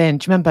Berlin.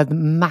 Do you remember the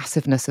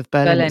massive of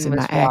Berlin? Berlin was in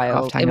that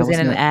aircraft hangar. It was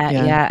in an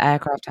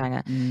aircraft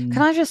hangar. Can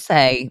I just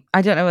say,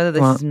 I don't know whether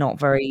this is not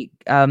very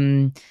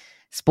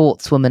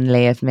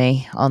sportswomanly of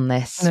me on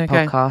this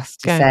podcast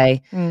to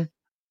say.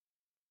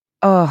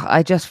 Oh,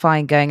 I just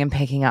find going and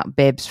picking up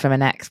bibs from an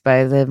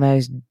expo the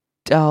most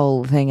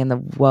dull thing in the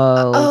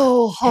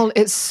world.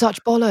 It's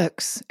such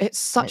bollocks. It's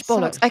such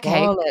bollocks.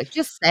 Okay. Bollocks.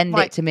 Just send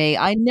it to me.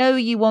 I know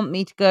you want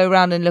me to go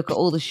around and look at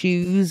all the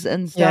shoes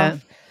and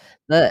stuff.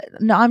 But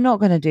no, I'm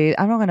not going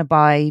to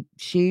buy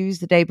shoes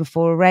the day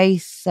before a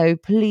race. So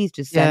please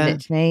just send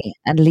it to me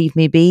and leave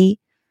me be.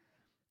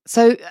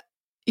 So,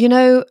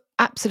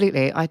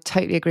 absolutely. I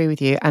totally agree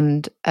with you.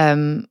 And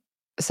and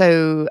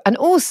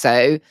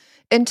also,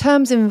 in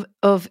terms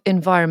of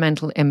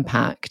environmental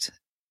impact,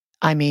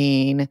 I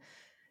mean,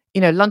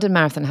 London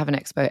Marathon have an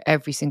expo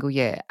every single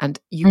year, and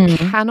you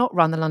cannot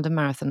run the London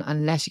Marathon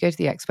unless you go to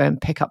the expo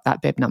and pick up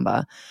that bib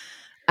number.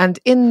 And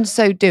in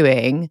so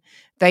doing,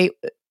 they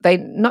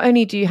not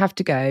only do you have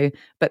to go,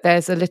 but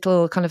there's a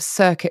little kind of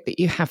circuit that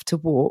you have to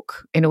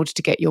walk in order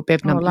to get your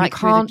bib number. Like, you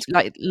can't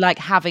like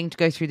having to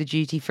go through the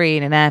duty free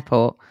in an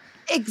airport.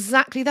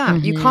 Exactly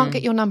that. You can't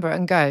get your number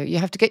and go. You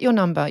have to get your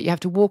number. You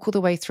have to walk all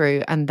the way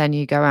through, and then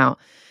you go out.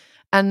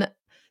 And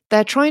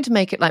they're trying to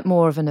make it like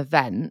more of an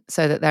event,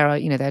 so that there are,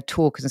 there are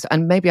talkers,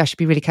 and maybe I should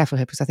be really careful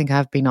here, because I think I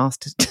have been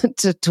asked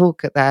to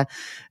talk at the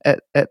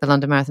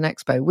London Marathon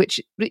Expo,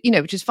 which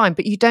is fine,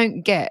 but you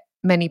don't get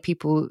many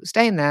people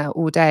staying there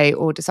all day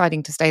or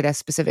deciding to stay there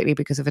specifically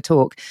because of a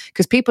talk,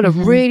 because people are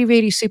really,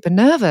 really super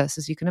nervous,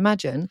 as you can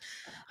imagine.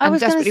 I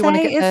was going to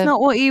say, it's not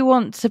what you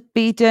want to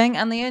be doing.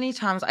 And the only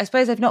times, I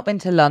suppose I've not been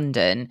to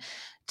London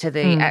to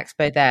the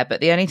expo there, but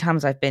the only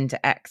times I've been to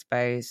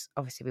expos,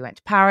 obviously we went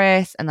to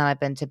Paris, and then I've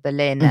been to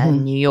Berlin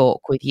and New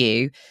York with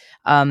you,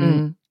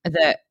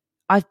 that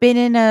I've been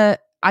in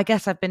I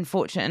guess I've been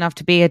fortunate enough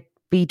to be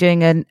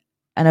doing an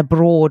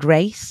abroad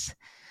race,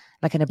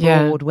 like an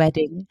abroad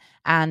wedding.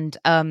 And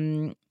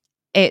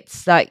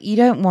it's like, you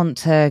don't want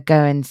to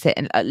go and sit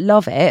and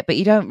love it, but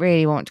you don't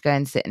really want to go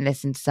and sit and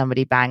listen to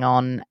somebody bang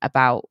on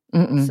about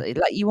like,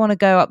 you want to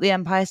go up the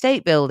Empire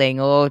State Building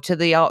or to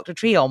the Arc de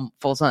Triomphe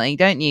or something,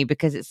 don't you?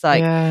 Because it's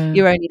like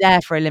you're only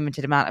there for a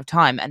limited amount of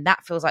time, and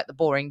that feels like the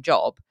boring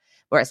job.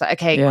 where it's like,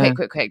 okay,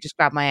 quick, just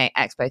grab my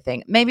expo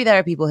thing. Maybe there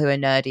are people who are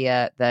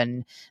nerdier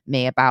than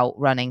me about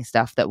running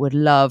stuff that would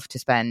love to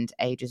spend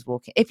ages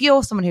walking. If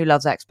you're someone who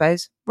loves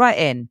expos, write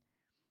in.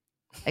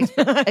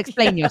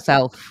 Explain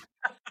yourself.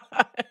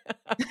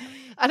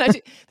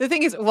 And the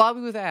thing is, while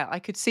we were there, I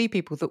could see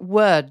people that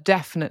were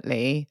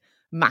definitely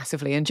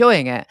massively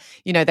enjoying it.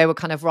 You know, they were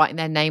kind of writing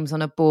their names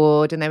on a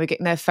board and they were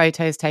getting their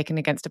photos taken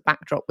against a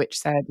backdrop which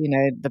said, you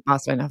know, the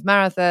Barcelona Half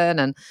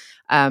Marathon,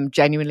 and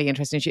genuinely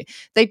interested in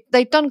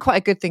they'd done quite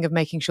a good thing of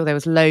making sure there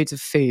was loads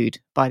of food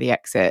by the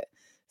exit.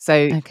 So,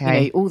 you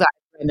know, all that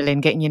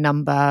adrenaline, getting your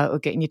number or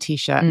getting your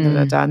t-shirt and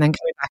and then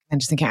coming back and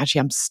just thinking,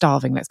 actually, I'm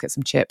starving, let's get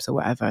some chips or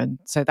whatever. And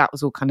so that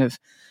was all kind of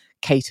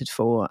catered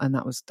for, and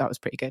that was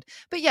pretty good.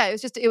 But yeah,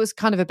 it was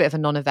kind of a bit of a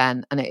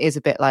non-event, and it is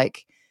a bit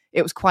like,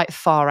 it was quite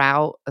far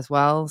out as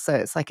well, so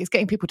it's like it's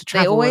getting people to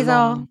travel. They always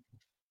along.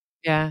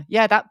 are.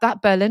 Yeah,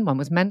 that Berlin one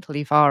was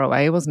mentally far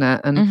away, wasn't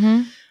it?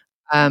 And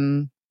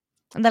and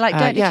they're like,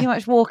 don't do too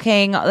much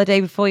walking the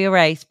day before your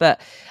race, but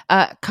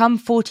come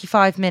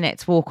 45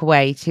 minutes walk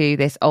away to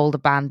this old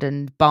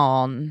abandoned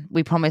barn.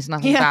 We promise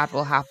nothing bad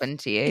will happen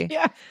to you.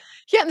 Yeah,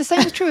 and the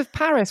same was true of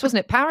Paris, wasn't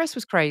it? Paris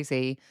was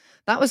crazy.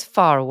 That was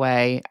far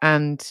away,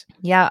 and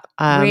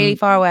really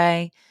far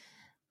away.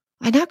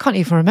 I now can't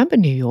even remember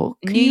New York.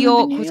 New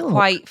York was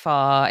quite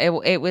far.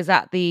 It was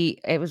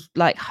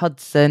like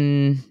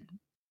Hudson,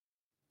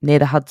 near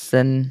the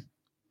Hudson.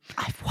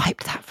 I've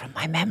wiped that from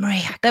my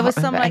memory. There was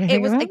some like,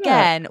 it was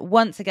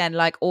once again,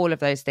 like all of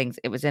those things,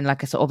 it was in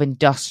like a sort of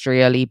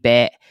industrially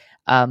bit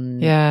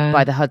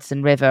by the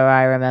Hudson River,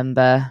 I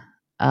remember.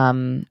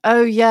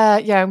 Oh yeah,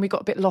 and we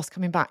got a bit lost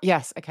coming back.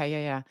 Yes, okay,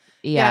 yeah.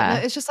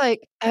 No, it's just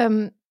like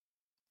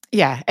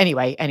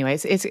anyway,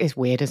 it's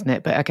weird, isn't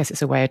it? But I guess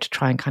it's a way to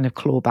try and kind of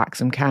claw back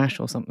some cash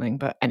or something.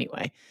 But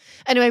anyway,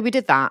 we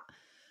did that.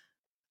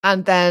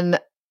 And then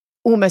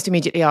almost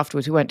immediately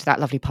afterwards, we went to that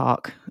lovely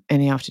park in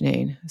the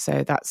afternoon.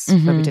 So that's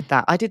where we did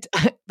that.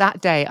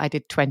 That day I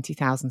did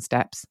 20,000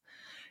 steps.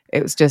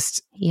 It was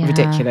just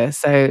ridiculous.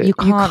 So you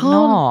can't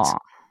not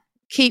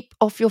keep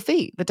off your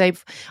feet the day.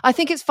 I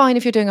think it's fine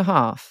if you're doing a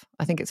half.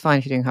 I think if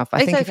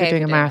you're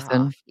doing a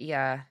marathon,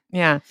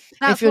 that's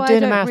if you're why doing I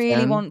don't a marathon,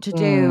 really want to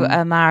do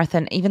a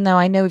marathon, even though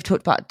I know we've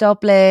talked about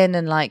Dublin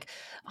and like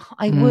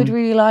I would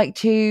really like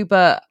to,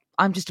 but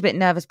I'm just a bit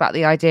nervous about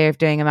the idea of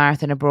doing a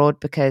marathon abroad,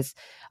 because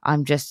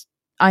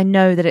I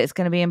know that it's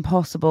going to be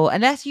impossible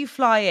unless you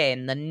fly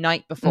in the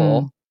night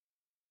before.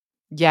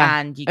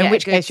 And you get in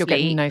which case sleep. You're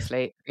getting no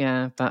sleep.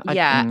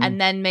 And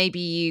then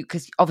maybe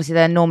because obviously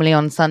they're normally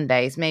on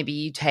Sundays, maybe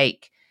you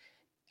take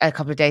a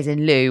couple of days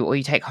in lieu, or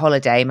you take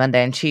holiday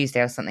Monday and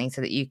Tuesday or something, so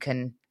that you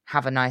can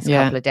have a nice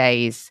couple of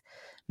days.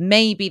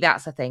 Maybe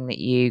that's a thing that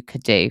you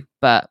could do.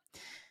 But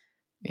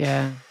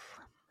well,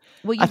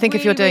 I think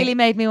if you're doing, really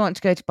made me want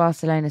to go to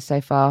Barcelona so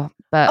far,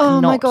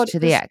 but not to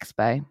the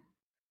expo.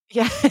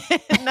 Yeah,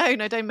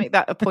 no, don't make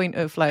that a point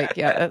of like,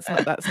 that's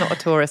not a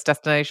tourist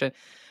destination.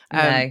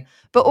 No.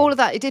 But all of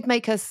that, it did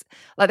make us,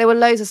 like, there were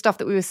loads of stuff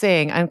that we were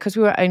seeing, and because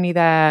we were only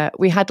there,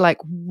 we had like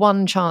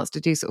one chance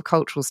to do sort of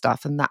cultural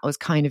stuff, and that was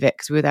kind of it,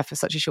 because we were there for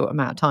such a short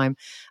amount of time.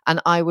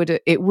 And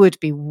it would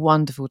be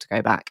wonderful to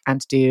go back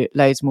and to do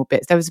loads more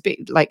bits. There was a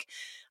bit like,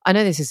 I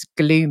know this is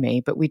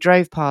gloomy, but we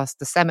drove past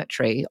the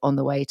cemetery on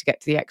the way to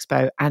get to the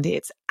expo, and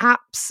it's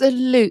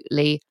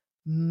absolutely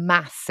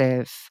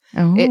massive.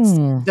 It's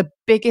the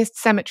biggest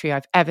cemetery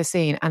I've ever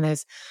seen, and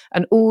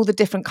all the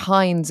different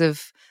kinds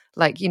of,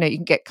 like, you know, you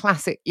can get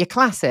your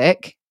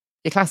classic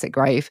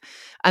grave,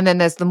 and then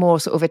there's the more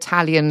sort of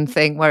Italian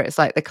thing where it's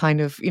like the kind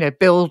of, you know,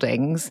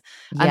 buildings,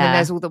 and then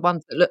there's all the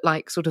ones that look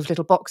like sort of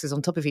little boxes on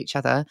top of each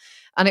other,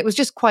 and it was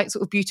just quite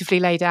sort of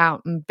beautifully laid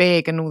out and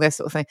big and all this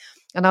sort of thing.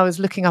 And I was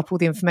looking up all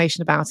the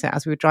information about it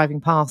as we were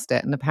driving past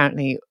it, and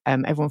apparently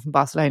everyone from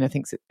Barcelona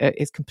thinks it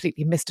is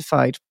completely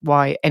mystified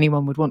why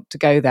anyone would want to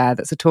go there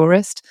that's a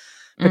tourist,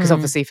 because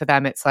obviously for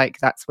them it's like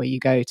that's where you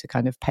go to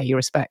kind of pay your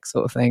respects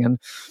sort of thing, and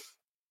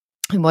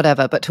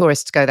whatever. But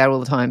tourists go there all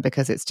the time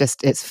because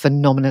it's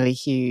phenomenally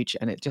huge,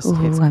 and it's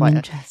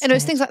quite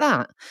it's things like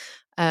that.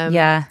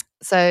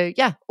 So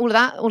all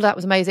of that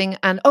was amazing.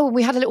 And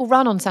we had a little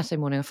run on Saturday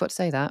morning. I forgot to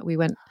say that we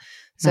went.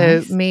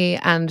 So me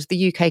and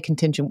the UK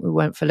contingent, we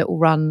went for a little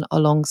run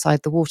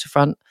alongside the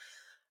waterfront,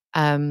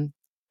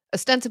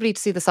 ostensibly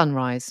to see the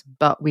sunrise,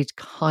 but we'd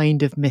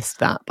kind of missed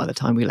that by the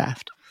time we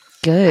left.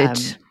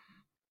 Good.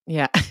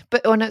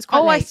 But no, it's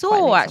quite late, I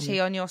saw actually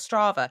on your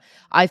Strava.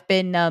 I've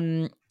been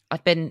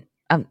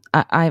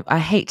I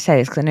hate to say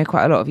this because I know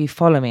quite a lot of you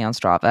follow me on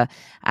Strava,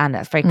 and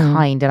that's very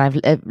kind, and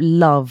I've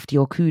loved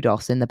your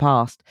kudos in the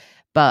past.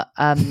 But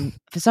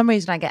for some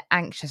reason I get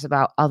anxious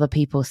about other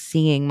people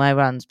seeing my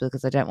runs,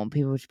 because I don't want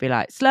people to be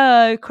like,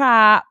 slow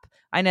crap.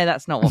 I know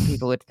that's not what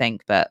people would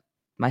think, but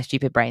my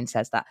stupid brain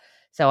says that.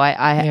 So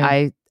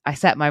I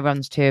set my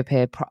runs to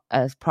appear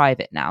as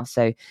private now,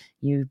 so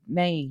you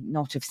may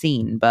not have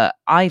seen, but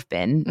I've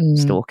been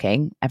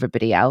stalking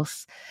everybody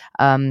else,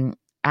 and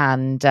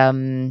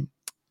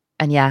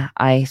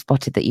I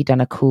spotted that you'd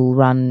done a cool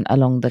run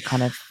along the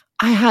kind of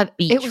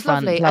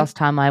beachfront last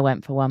time I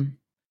went for one.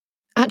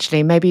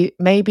 Actually,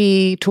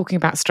 maybe talking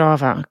about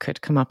Strava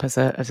could come up as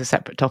a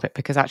separate topic,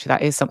 because actually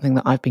that is something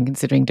that I've been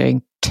considering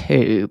doing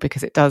too,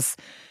 because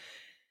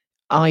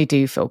I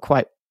do feel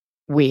quite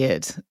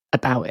weird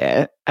about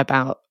it,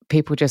 about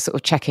people just sort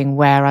of checking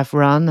where I've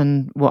run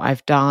and what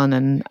I've done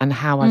and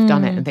how I've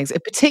done it and things.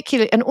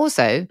 Particularly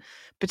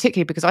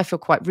because I feel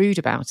quite rude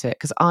about it,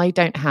 because I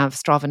don't have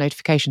Strava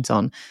notifications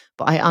on,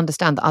 but I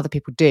understand that other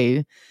people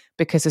do,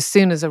 because as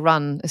soon as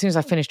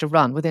I finished a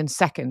run, within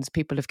seconds,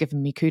 people have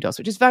given me kudos,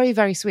 which is very,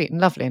 very sweet and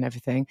lovely and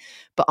everything.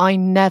 But I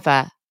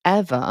never,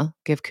 ever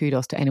give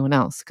kudos to anyone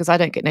else, because I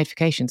don't get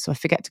notifications, so I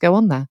forget to go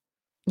on there.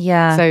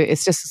 Yeah. So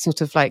it's just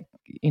sort of like,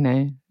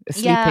 I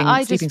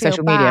just sleeping feel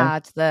social media.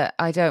 bad that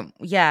I don't.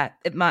 Yeah,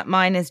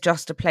 mine is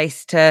just a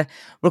place to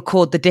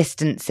record the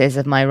distances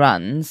of my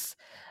runs.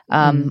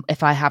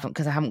 If I haven't,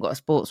 because I haven't got a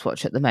sports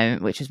watch at the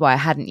moment, which is why I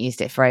hadn't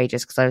used it for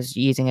ages, because I was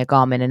using a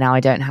Garmin and now I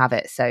don't have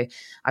it. So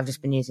I've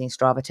just been using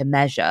Strava to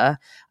measure.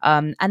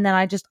 And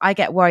then I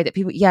get worried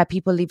that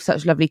people leave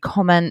such lovely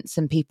comments,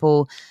 and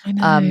people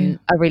are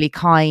really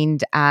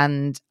kind,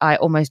 and I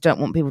almost don't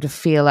want people to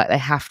feel like they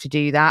have to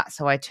do that.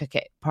 So I took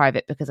it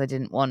private, because I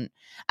didn't want,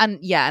 I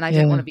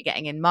didn't want to be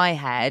getting in my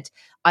head.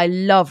 I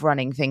love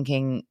running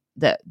thinking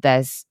that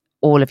there's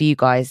all of you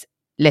guys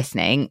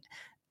listening,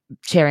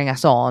 cheering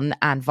us on,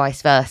 and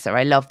vice versa.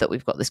 I love that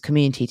we've got this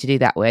community to do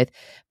that with,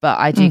 but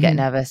I do get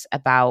nervous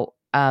about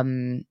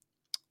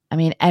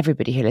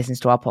everybody who listens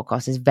to our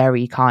podcast is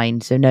very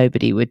kind, so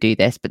nobody would do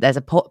this, but there's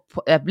a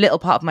little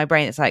part of my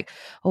brain that's like,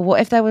 oh, what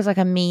if there was like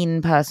a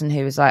mean person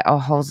who was like, oh,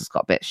 Holes has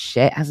got a bit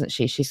shit, hasn't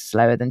she? She's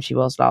slower than she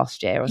was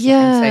last year or something.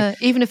 So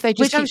even if they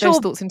just keep those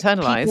thoughts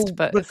internalized,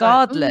 but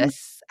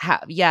regardless,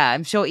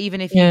 I'm sure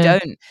even if you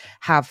don't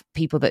have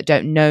people that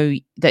don't know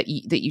that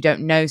you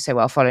don't know so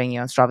well following you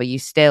on Strava, you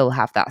still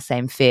have that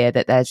same fear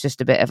that there's just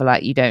a bit of a,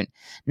 like, you don't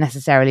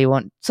necessarily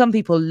want. Some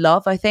people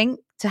love, I think,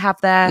 to have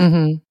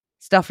their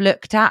stuff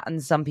looked at,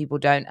 and some people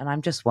don't, and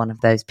I'm just one of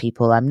those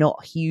people. I'm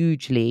not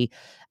hugely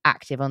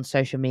active on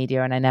social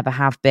media, and I never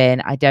have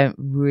been. I don't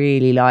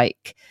really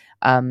like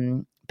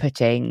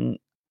putting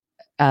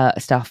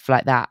stuff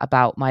like that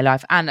about my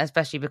life, and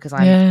especially because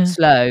I'm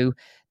slow,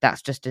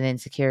 that's just an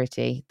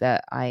insecurity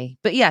that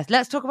but yes,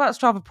 let's talk about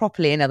Strava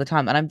properly another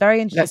time, and I'm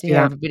very interested to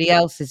hear everybody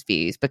else's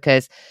views,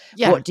 because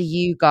what do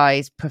you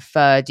guys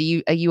prefer?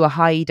 Are you a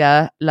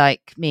hider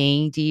like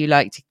me? Do you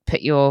like to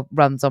put your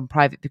runs on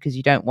private because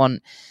you don't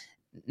want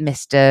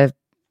Mr.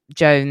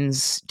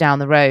 Jones down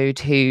the road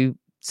who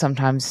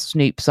sometimes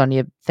snoops on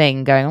your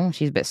thing going, oh,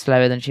 she's a bit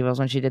slower than she was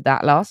when she did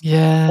that last?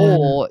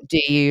 Or do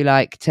you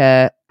like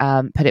to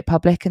put it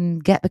public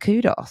and get the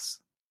kudos?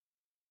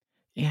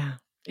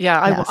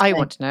 I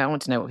want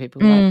to know what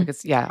people like,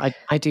 because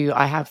I do,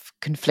 I have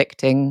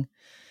conflicting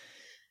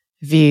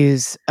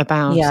views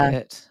about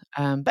it.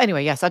 But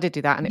anyway, yes, I did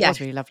do that, and it was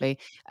really lovely.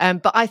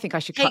 But I think I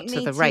should cut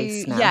to the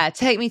race now.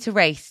 Take me to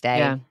race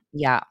day.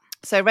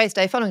 So race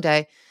day, following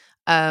day,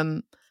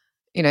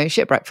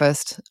 shit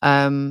breakfast,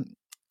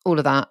 all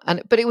of that.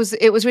 But it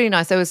was really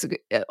nice. There was,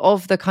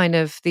 of the kind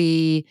of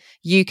the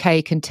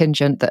UK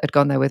contingent that had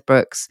gone there with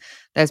Brooks,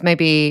 there's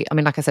maybe,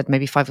 like I said,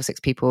 maybe 5 or 6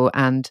 people,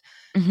 and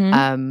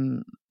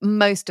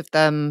most of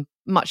them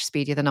much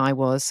speedier than I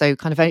was. So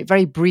kind of very,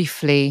 very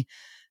briefly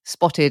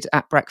spotted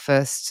at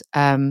breakfast.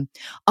 I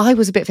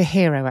was a bit of a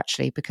hero,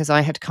 actually, because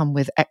I had come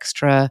with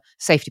extra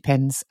safety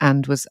pins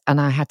and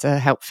I had to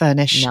help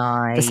furnish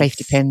the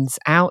safety pins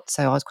out.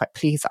 So I was quite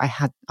pleased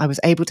that I was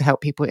able to help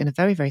people in a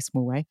very, very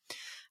small way.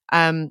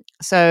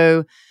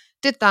 So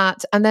did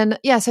that. And then,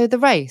 so the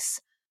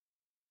race,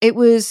 it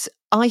was,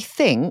 I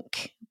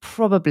think,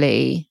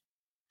 probably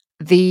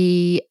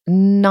the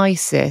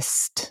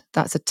nicest,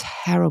 that's a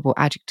terrible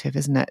adjective,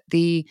 isn't it?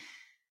 The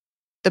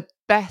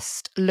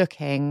best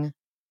looking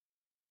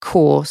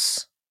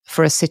course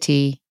for a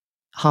city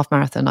half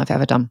marathon I've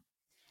ever done,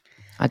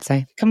 I'd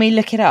say. Can we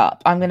look it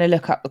up? I'm going to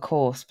look up the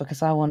course,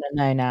 because I want to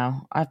know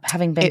now.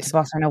 Having been to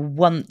Barcelona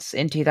once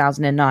in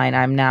 2009,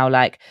 I'm now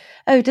like,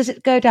 oh, does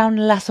it go down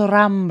Las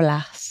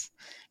Ramblas?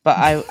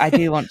 But I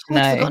do want to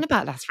know. I'd forgotten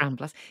about Las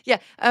Ramblas. Yeah.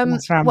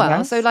 Las Ramblas.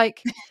 Well,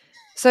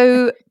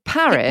 so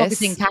Paris,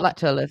 pickpocketing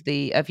capital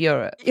of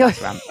Europe. Las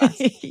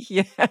Ramblas.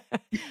 Yeah,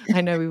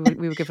 I know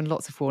we were given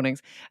lots of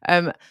warnings.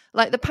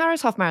 Like the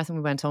Paris half marathon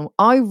we went on,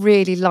 I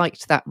really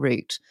liked that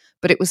route,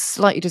 but it was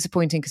slightly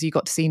disappointing because you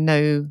got to see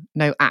no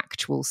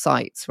actual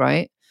sights,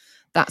 right?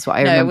 That's what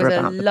I remember about the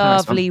Paris one. It was a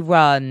lovely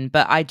run,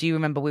 but I do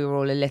remember we were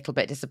all a little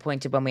bit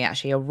disappointed when we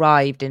actually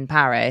arrived in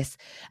Paris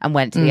and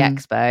went to the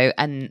expo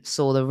and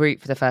saw the route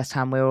for the first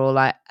time. We were all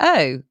like,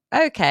 oh,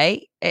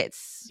 okay, there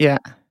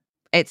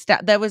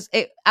was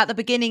at the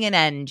beginning and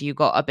end. You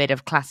got a bit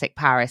of classic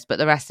Paris, but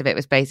the rest of it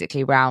was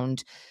basically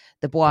round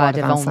the Bois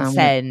de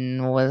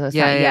Vincennes,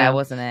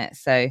 wasn't it?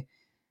 So,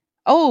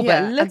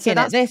 but looking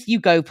at this, you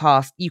go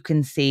past, you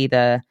can see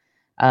the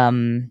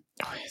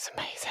it's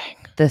amazing,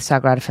 the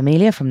Sagrada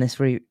Familia from this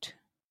route.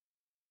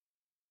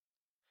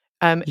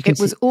 It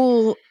was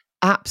all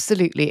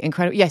absolutely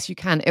incredible. Yes, you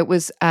can. It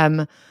was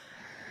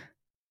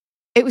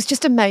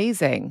just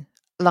amazing.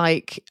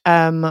 like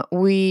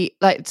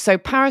so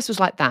Paris was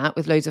like that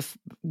with loads of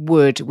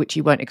wood which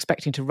you weren't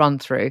expecting to run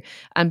through,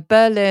 and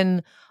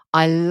Berlin,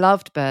 I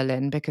loved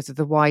Berlin because of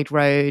the wide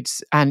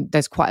roads, and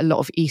there's quite a lot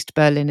of East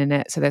Berlin in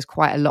it, so there's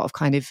quite a lot of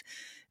kind of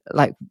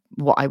like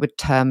what I would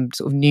term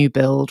sort of new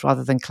build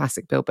rather than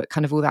classic build, but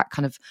kind of all that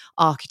kind of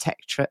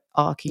architecture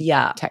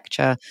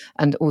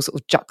and all sort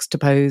of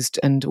juxtaposed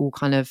and all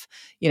kind of,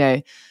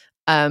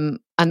 and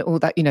all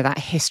that, that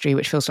history,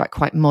 which feels like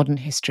quite modern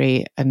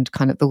history, and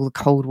kind of all the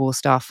Cold War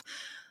stuff.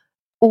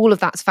 All of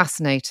that's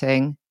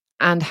fascinating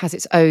and has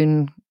its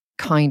own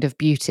kind of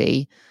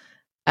beauty.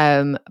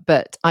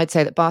 But I'd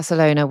say that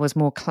Barcelona was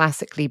more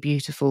classically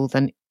beautiful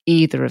than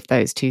either of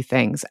those two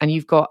things. And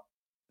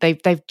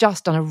they've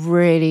just done a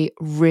really,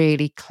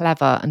 really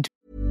clever and...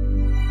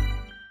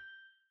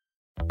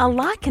 A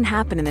lot can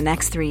happen in the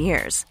next 3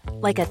 years.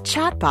 Like a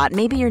chatbot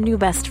may be your new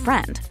best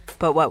friend.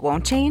 But what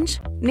won't change?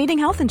 Needing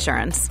health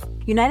insurance.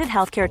 United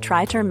Healthcare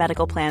Tri-Term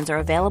Medical Plans are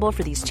available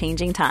for these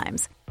changing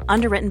times.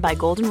 Underwritten by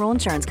Golden Rule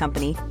Insurance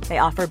Company, they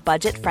offer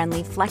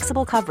budget-friendly,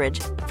 flexible coverage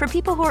for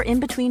people who are in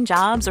between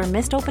jobs or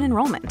missed open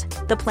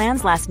enrollment. The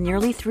plans last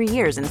nearly 3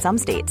 years in some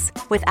states,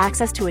 with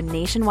access to a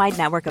nationwide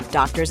network of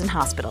doctors and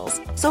hospitals.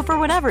 So for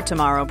whatever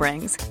tomorrow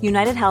brings,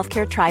 United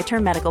Healthcare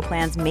Tri-Term Medical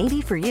Plans may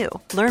be for you.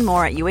 Learn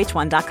more at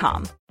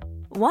uh1.com.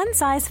 One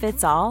size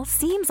fits all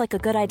seems like a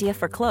good idea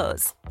for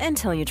clothes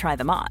until you try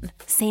them on.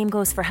 Same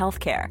goes for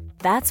healthcare.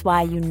 That's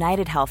why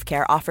United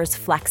Healthcare offers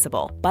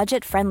flexible,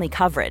 budget-friendly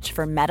coverage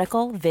for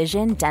medical,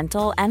 vision,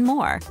 dental, and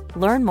more.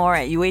 Learn more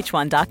at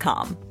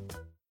uh1.com.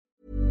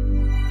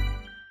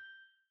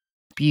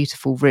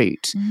 Beautiful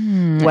route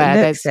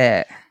where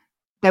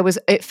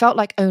it felt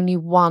like only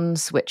one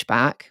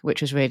switchback, which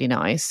was really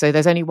nice. So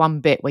there's only one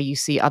bit where you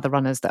see other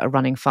runners that are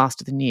running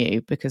faster than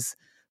you, because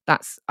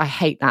I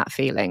hate that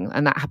feeling.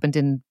 And that happened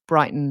in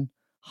Brighton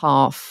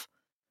half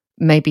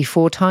maybe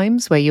 4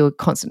 times, where you're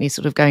constantly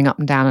sort of going up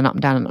and down and up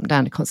and down and up and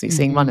down, and constantly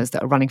seeing runners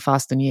that are running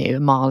faster than you, a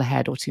mile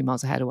ahead or 2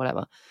 miles ahead or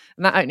whatever.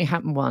 And that only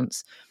happened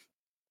once.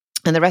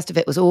 And the rest of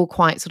it was all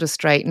quite sort of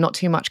straight, not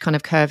too much kind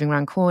of curving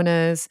around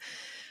corners.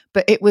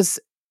 But it was,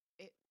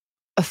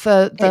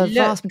 for the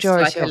vast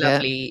majority like of a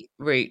lovely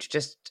route.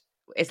 Just,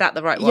 is that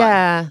the right one?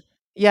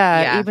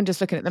 Yeah. Even just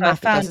looking at the map, I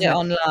found it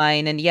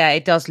online, and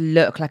it does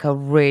look like a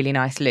really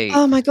nice loop.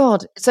 Oh my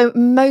God. So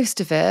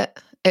most of it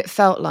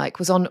felt like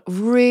was on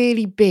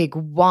really big,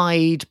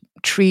 wide,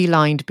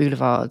 tree-lined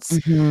boulevards.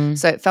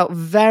 So it felt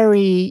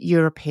very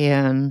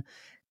European,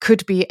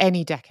 could be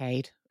any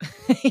decade.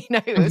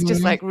 It was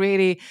just like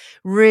really,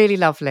 really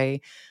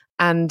lovely.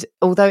 And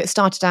although it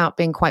started out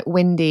being quite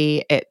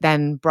windy, it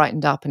then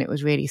brightened up and it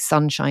was really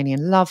sunshiny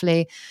and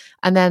lovely.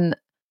 And then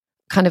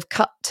kind of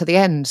cut to the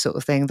end sort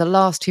of thing. The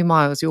last 2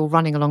 miles, you're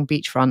running along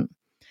beachfront,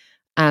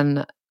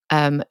 and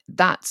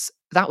that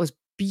was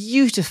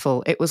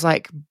beautiful. It was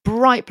like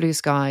bright blue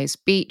skies,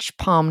 beach,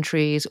 palm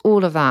trees,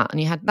 all of that,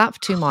 and you had that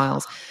for 2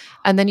 miles,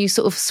 and then you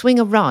sort of swing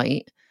a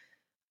right,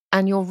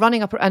 and you're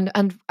running up.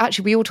 And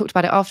actually, we all talked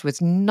about it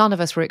afterwards. None of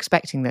us were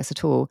expecting this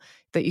at all.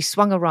 That you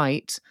swung a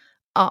right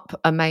up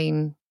a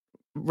main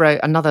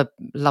road, another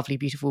lovely,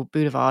 beautiful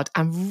boulevard,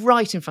 and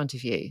right in front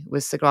of you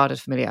was Sagrada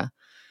Familia.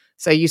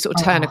 So you sort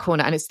of turn a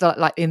corner, and it's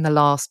like in the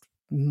last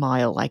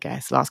mile, I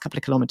guess, last couple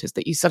of kilometers,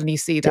 that you suddenly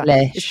see that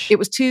it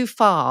was too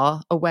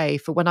far away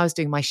for when I was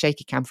doing my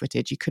shaky cam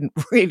footage. You couldn't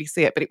really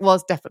see it, but it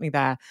was definitely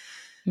there.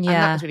 Yeah.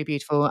 And that was really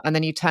beautiful. And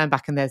then you turn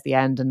back and there's the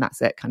end, and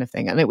that's it, kind of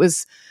thing. And it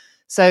was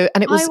so,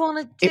 and it was, I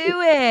want to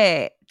do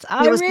it.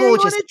 It was really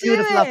gorgeous. You would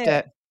have loved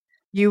it.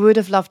 You would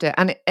have loved it.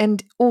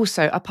 And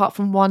also, apart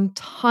from one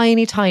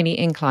tiny, tiny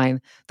incline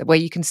where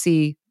you can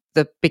see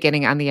the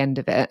beginning and the end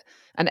of it,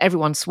 and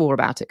everyone swore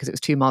about it because it was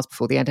 2 miles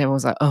before the end. Everyone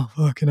was like, oh,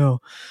 fucking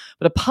hell.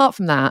 But apart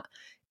from that,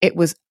 it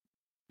was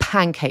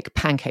pancake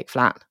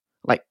flat,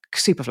 like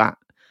super flat.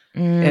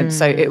 And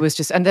so it was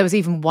just, and there was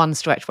even one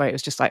stretch where it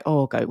was just like,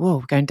 oh, we're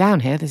going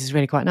down here. This is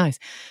really quite nice.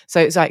 So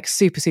it's like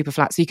super, super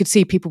flat. So you could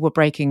see people were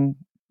breaking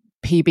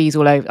PBs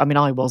all over. I mean,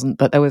 I wasn't,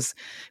 but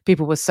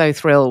people were so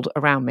thrilled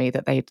around me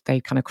that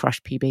they kind of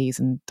crushed PBs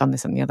and done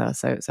this and the other.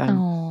 So it's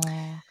okay.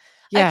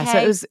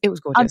 So it was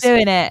gorgeous. I'm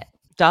doing it.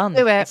 Done.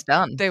 Do it. It's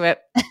done. Do it.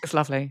 It's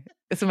lovely.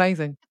 It's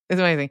amazing. It's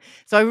amazing.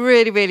 So I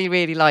really, really,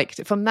 really liked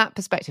it. From that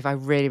perspective, I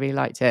really, really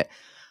liked it.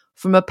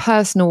 From a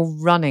personal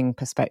running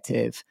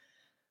perspective,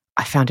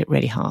 I found it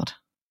really hard.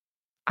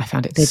 I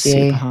found it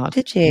super hard.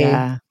 Did you?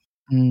 Yeah.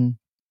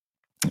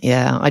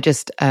 Yeah. I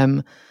just,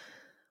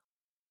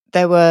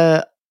 there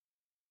were,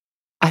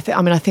 I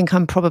think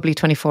I'm probably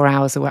 24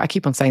 hours away. I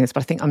keep on saying this,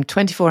 but I think I'm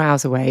 24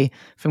 hours away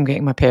from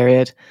getting my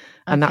period.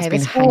 And that's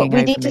been hanging over me.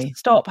 We need to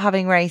stop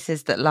having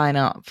races that line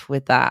up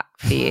with that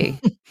for you.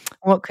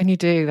 What can you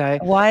do though?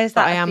 Why is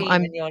that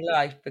I'm in your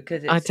life?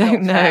 Because it's I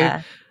don't know.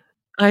 Fair.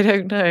 I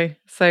don't know.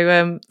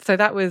 So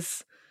that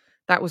was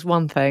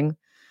one thing.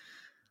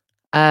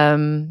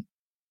 And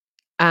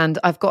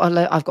I've got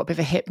a bit of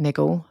a hip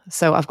niggle,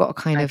 so I've got a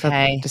kind of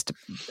just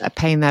a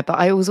pain there. But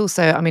I was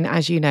also,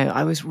 as you know,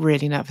 I was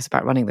really nervous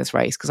about running this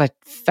race because I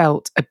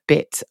felt a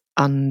bit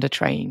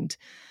undertrained.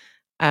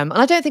 And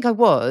I don't think I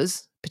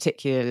was,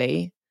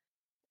 particularly.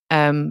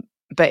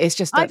 But it's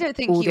just that I don't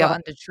think all you the are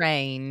other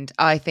undertrained.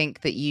 I think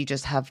that you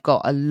just have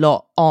got a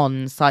lot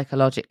on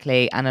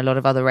psychologically and a lot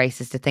of other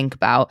races to think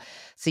about.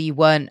 So you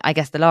weren't, I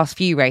guess the last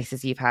few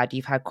races you've had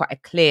quite a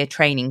clear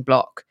training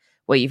block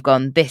where you've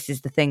gone, this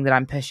is the thing that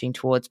I'm pushing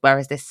towards.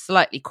 Whereas this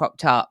slightly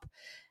cropped up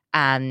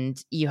and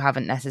you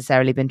haven't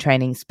necessarily been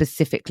training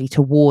specifically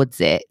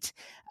towards it.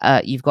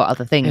 You've got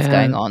other things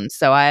going on.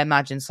 So I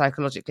imagine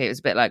psychologically it was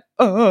a bit like,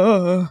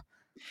 oh.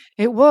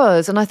 It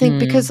was. And I think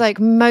because like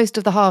most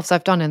of the halves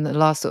I've done in the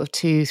last sort of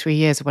 2-3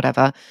 years or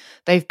whatever,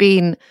 they've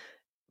been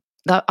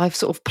that I've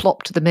sort of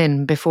plopped them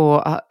in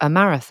before a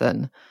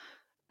marathon.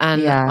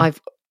 And Yeah.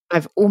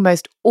 I've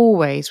almost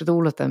always, with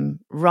all of them,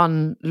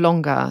 run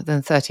longer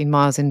than 13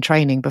 miles in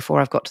training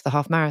before I've got to the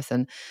half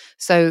marathon.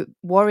 So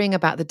worrying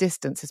about the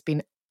distance has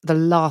been the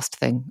last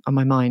thing on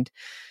my mind.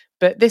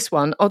 But this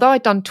one, although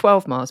I'd done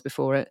 12 miles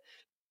before it,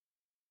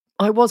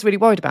 I was really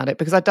worried about it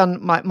because I'd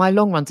done my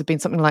long runs have been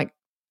something like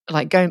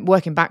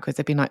working backwards,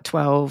 they've been like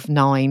 12,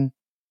 9,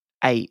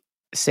 8,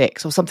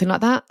 6 or something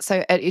like that.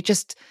 So it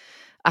just,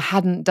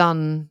 it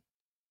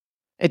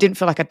didn't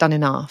feel like I'd done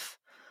enough.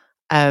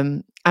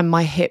 And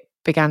my hip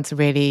began to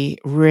really,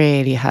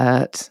 really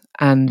hurt.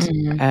 And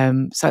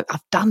so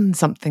I've done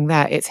something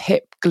there. It's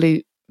hip,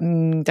 glute,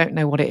 don't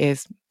know what it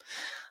is.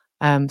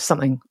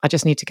 Something. I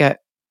just need to get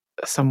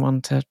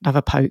someone to have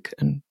a poke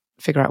and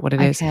figure out what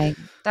it is. Okay.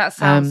 That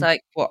sounds like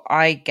what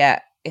I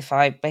get if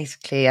I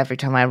basically every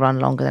time I run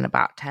longer than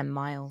about 10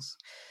 miles.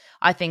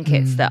 I think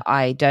it's that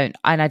I don't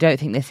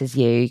think this is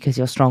you because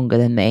you're stronger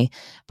than me,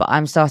 but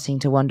I'm starting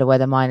to wonder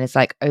whether mine is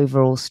like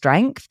overall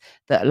strength,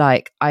 that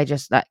like I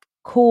just like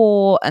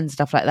core and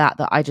stuff like that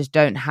I just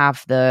don't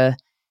have the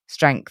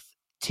strength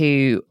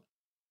to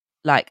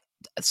like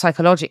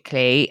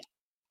psychologically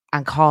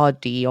and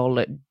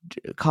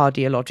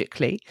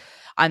cardiologically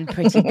I'm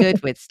pretty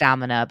good with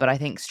stamina, but I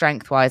think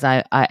strength wise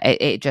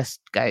it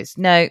just goes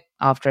no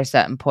after a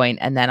certain point,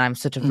 and then I'm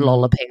sort of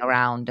lolloping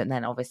around, and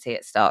then obviously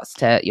it starts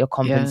to, you're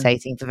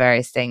compensating for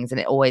various things, and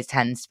it always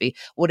tends to be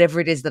whatever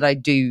it is that I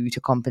do to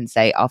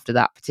compensate after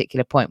that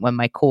particular point when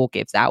my core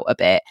gives out a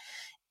bit.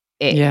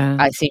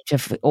 I seem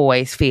to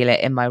always feel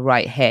it in my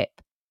right hip.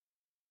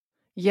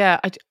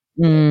 I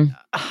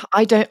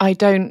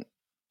don't.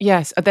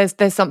 Yes,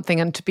 there's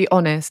something, and to be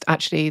honest,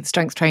 actually, the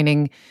strength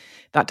training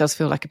that does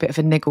feel like a bit of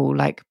a niggle,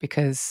 like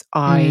because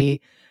I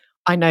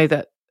know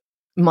that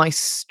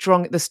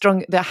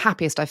the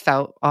happiest I've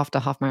felt after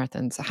half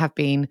marathons have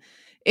been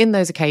in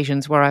those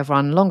occasions where I've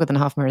run longer than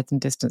half marathon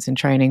distance in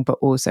training, but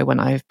also when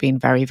I've been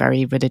very,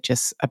 very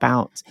religious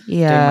about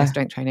doing my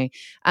strength training.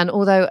 And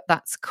although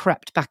that's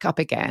crept back up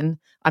again,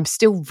 I'm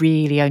still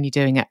really only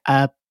doing it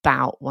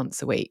about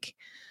once a week.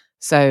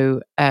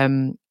 So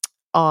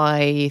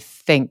I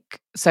think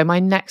so.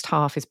 My next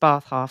half is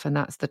Bath half, and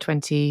that's the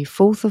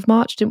 24th of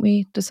March. Didn't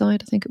we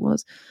decide? I think it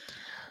was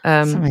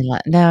Something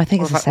like no. I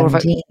think it's the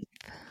 17th.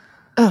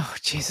 Oh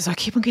Jesus! I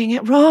keep on getting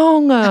it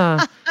wrong.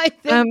 I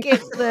think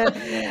it's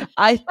the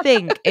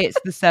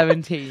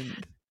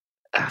 17th.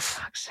 Oh,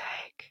 fuck's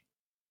sake!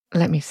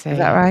 Let me see. Is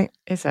that right?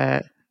 Is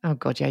it? Oh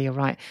God, yeah, you're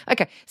right.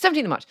 Okay,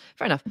 17th of March.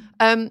 Fair enough.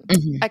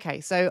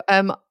 Okay, so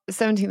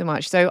 17th of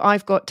March. So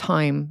I've got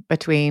time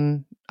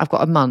between. I've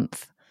got a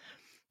month.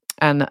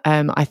 And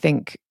I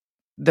think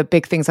the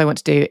big things I want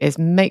to do is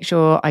make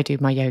sure I do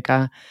my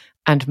yoga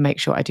and make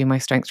sure I do my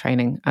strength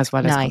training as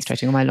well as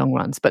concentrating on my long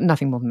runs, but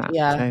nothing more than that.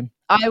 Yeah. So,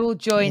 I will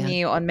join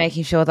you on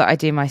making sure that I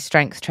do my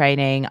strength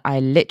training. I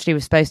literally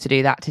was supposed to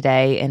do that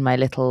today in my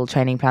little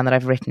training plan that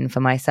I've written for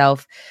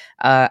myself.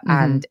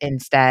 And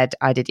instead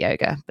I did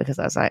yoga because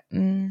I was like,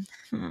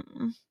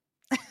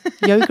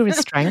 yoga is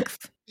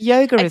strength.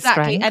 Yoga is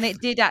strength. And it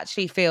did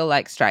actually feel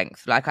like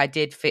strength. Like I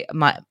did feel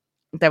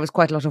there was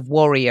quite a lot of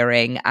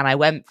warrioring, and I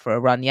went for a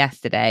run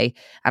yesterday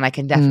and I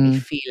can definitely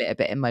feel it a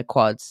bit in my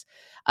quads.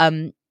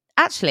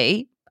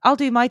 Actually, I'll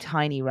do my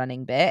tiny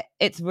running bit.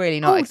 It's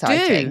really not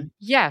exciting. Do.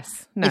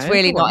 Yes. No, it's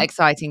really not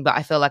exciting, but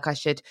I feel like I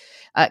should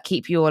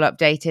keep you all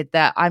updated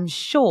that I'm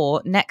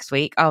sure next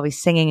week I'll be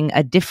singing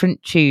a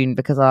different tune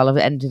because I'll have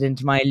entered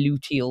into my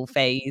luteal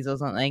phase or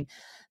something.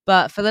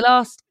 But for the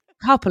last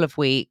couple of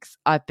weeks,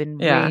 I've been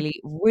really,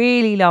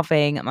 really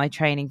loving my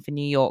training for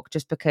New York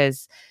just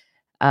because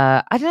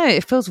I don't know,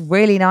 it feels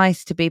really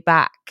nice to be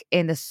back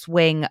in the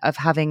swing of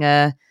having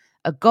a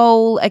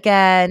goal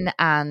again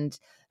and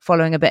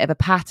following a bit of a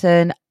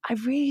pattern. I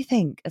really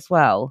think as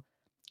well,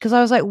 because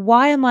I was like,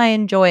 why am I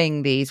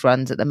enjoying these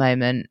runs at the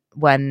moment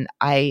when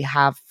I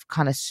have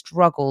kind of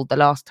struggled the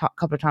last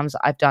couple of times that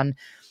I've done,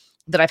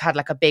 that I've had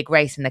like a big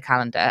race in the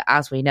calendar,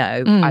 as we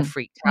know, I've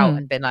freaked out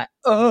and been like,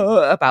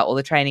 about all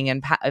the training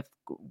and I've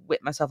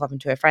whipped myself up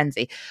into a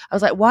frenzy. I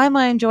was like, why am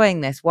I enjoying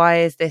this?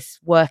 Why is this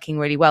working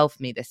really well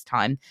for me this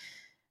time?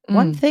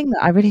 One thing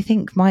that I really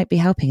think might be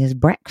helping is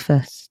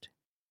breakfast.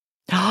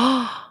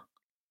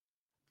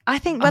 I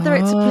think whether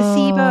it's a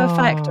placebo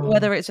effect or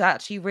whether it's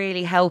actually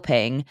really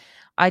helping,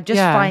 I'm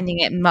just finding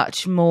it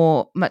much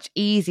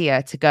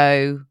easier to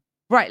go,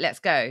 right, let's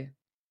go.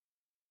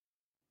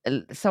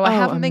 So I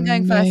haven't been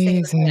going first thing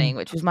in the morning, amazing.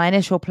 which was my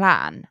initial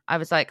plan. I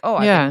was like, oh,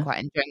 I've been Yeah. quite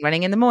enjoying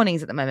running in the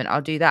mornings at the moment.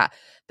 I'll do that.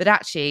 But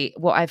actually,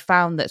 what I've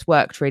found that's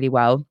worked really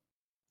well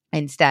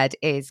instead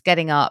is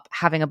getting up,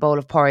 having a bowl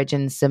of porridge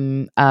and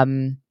some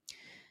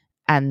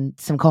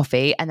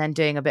coffee, and then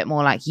doing a bit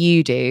more like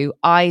you do,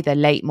 either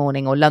late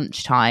morning or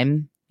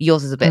lunchtime.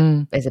 Yours is a bit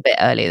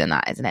earlier than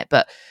that, isn't it?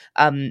 But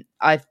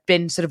I've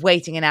been sort of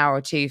waiting an hour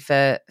or two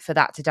for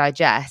that to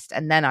digest,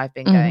 and then I've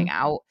been going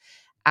out.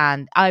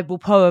 And I will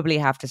probably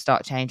have to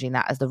start changing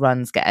that as the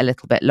runs get a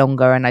little bit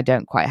longer and I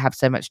don't quite have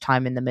so much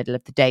time in the middle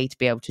of the day to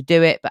be able to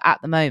do it. But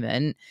at the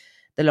moment,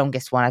 the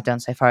longest one I've done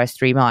so far is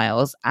 3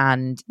 miles,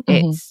 and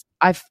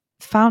I've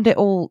found it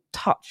all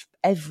touch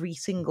every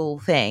single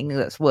thing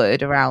that's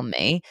wood around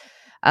me.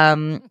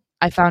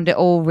 I found it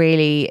all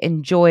really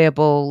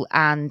enjoyable,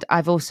 and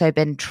I've also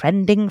been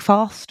trending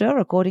faster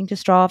according to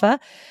Strava.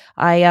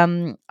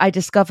 I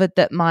discovered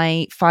that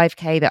my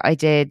 5K that I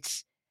did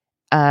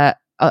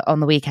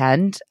on the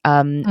weekend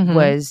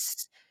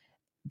was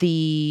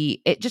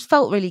it just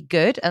felt really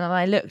good, and then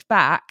I looked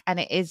back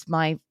and it's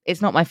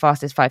not my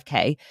fastest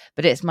 5K,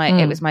 but it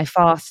was my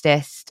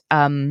fastest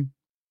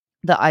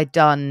that I'd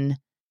done,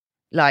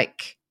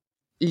 like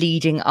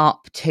leading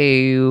up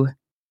to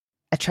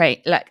a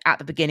train, like at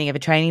the beginning of a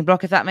training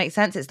block, if that makes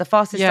sense. It's the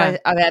fastest I've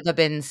ever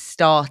been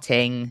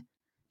starting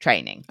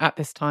training at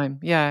this time.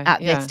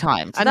 This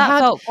time. So and that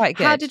felt quite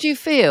good. How did you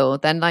feel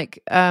then? Like,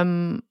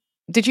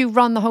 did you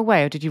run the whole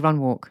way or did you run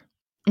walk?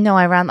 No,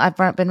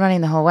 I've been running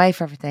the whole way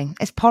for everything.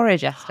 It's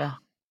porridge, Esther.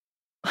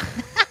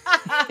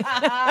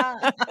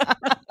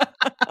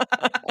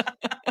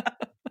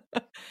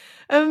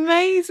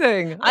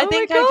 Amazing. I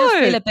think I just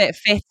feel a bit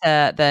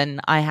fitter than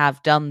I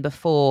have done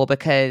before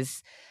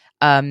because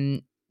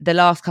the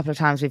last couple of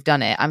times we've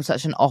done it, I'm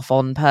such an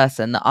off-on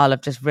person that I'll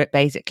have just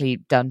basically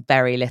done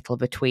very little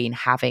between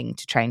having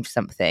to train for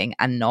something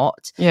and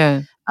not.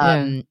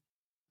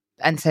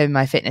 And so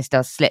my fitness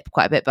does slip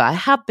quite a bit, but I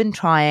have been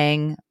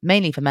trying,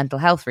 mainly for mental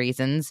health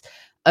reasons,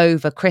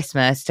 over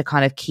Christmas to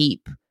kind of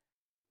keep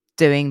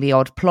doing the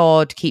odd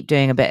plod, keep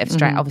doing a bit of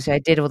strength. Obviously I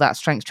did all that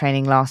strength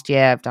training last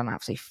year. I've done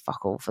absolutely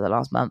fuck all for the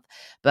last month,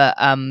 but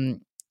I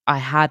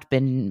had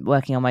been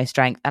working on my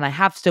strength, and I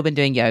have still been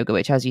doing yoga,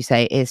 which, as you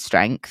say, is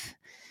strength,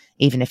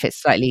 even if it's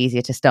slightly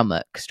easier to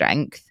stomach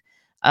strength.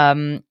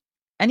 And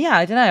yeah,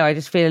 I don't know, I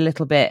just feel a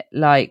little bit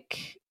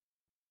like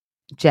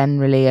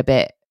generally a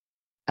bit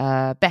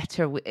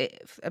better,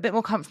 a bit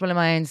more comfortable in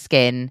my own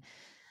skin,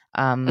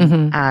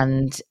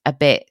 and a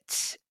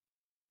bit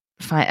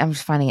I'm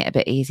just finding it a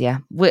bit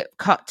easier.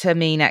 Cut to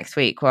me next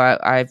week where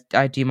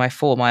I do my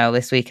 4 mile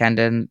this weekend,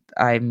 and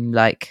I'm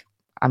like,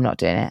 I'm not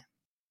doing it.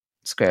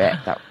 Screw it.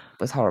 That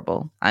was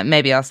horrible.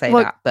 Maybe I'll say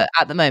that, but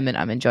at the moment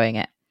I'm enjoying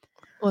it.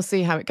 We'll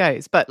see how it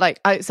goes. But like,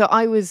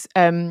 I was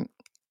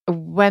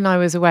when I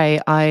was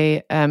away,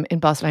 in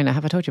Barcelona.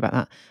 Have I told you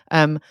about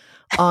that?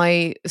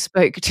 I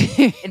spoke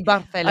to in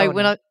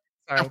Barcelona.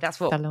 Sorry, that's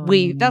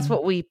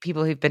what we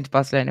people who've been to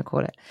Barcelona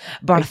call it.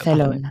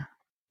 Barcelona.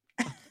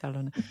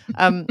 When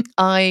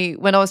I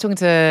was talking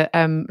to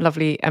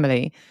lovely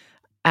Emily,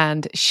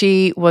 and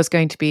she was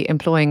going to be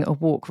employing a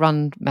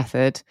walk-run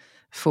method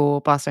for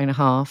Barcelona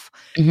half,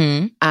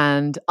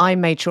 and I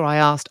made sure I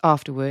asked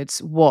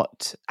afterwards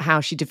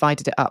how she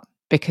divided it up,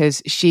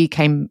 because she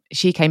came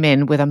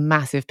in with a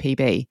massive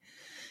PB.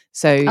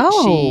 So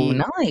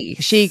nice.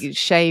 She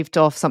shaved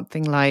off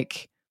something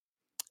like,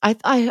 I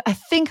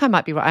think I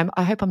might be right.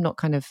 I hope I'm not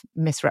kind of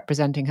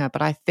misrepresenting her,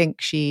 but I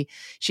think she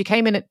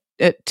came in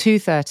at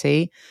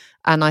 2:30,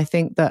 and I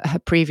think that her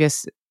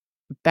previous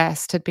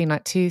best had been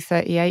like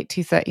 2:38,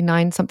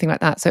 2:39, something like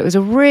that. So it was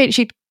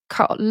she'd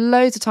cut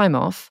loads of time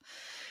off,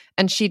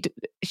 and she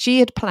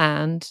had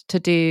planned to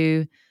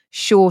do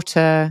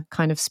shorter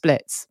kind of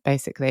splits,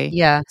 basically.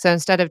 Yeah. So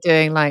instead of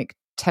doing like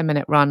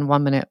 10-minute run,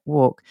 1-minute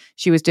walk,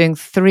 she was doing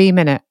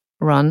 3-minute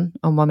run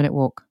and 1-minute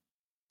walk.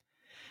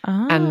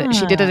 And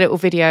she did a little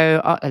video.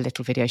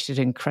 She did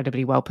an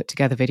incredibly well put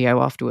together video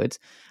afterwards.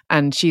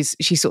 And she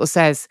sort of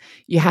says,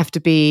 you have to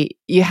be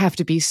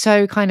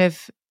so kind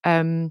of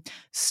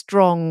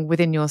strong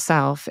within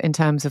yourself in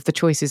terms of the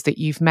choices that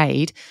you've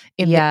made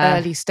in the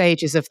early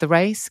stages of the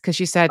race. Because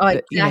she said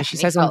that, she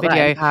says on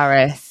video in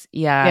Paris,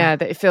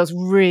 that it feels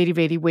really,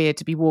 really weird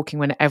to be walking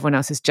when everyone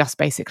else is just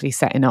basically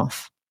setting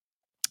off,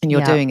 and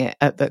you're doing it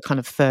at the kind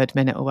of 3rd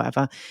minute or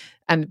whatever.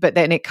 But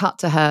then it cut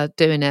to her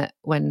doing it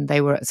when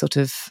they were at sort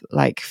of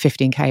like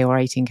 15K or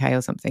 18K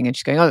or something, and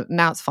she's going, oh,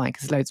 now it's fine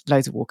because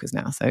loads of walkers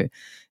now, so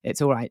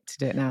it's all right to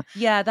do it now.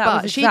 Yeah,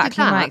 that was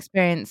exactly my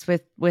experience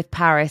with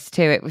Paris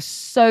too. It was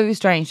so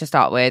strange to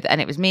start with,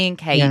 and it was me and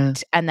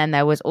Kate, and then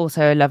there was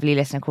also a lovely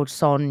listener called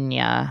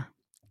Sonia.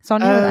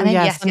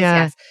 Yes.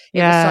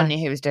 It was Sonia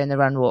who was doing the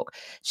run walk.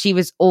 She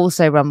was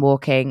also run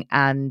walking,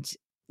 and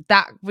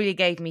that really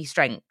gave me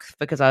strength,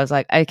 because I was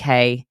like,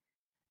 okay,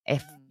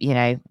 if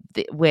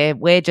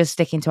we're just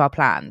sticking to our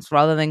plans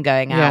rather than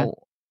going out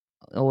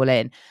all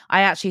in.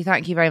 I actually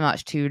thank you very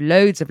much to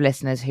loads of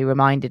listeners who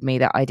reminded me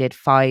that I did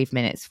 5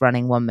 minutes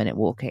running, 1 minute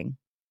walking.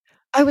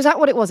 Oh, was that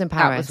what it was in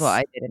Paris? That was what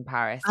I did in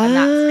Paris. And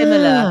that's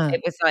similar.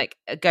 It was like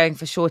going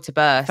for shorter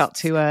bursts. Felt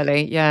too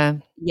early. Yeah.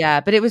 Yeah.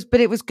 But it was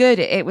good.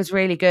 It was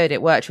really good.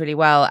 It worked really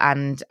well.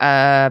 And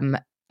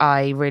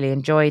I really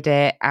enjoyed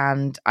it.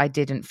 And I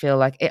didn't feel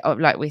like it,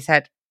 like we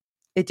said,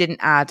 it didn't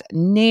add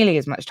nearly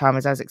as much time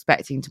as I was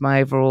expecting to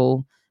my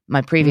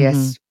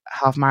previous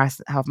half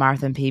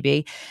marathon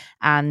PB.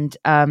 And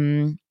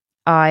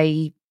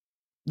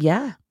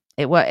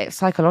it worked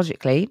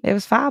psychologically. It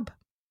was fab.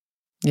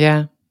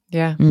 Yeah.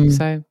 Yeah.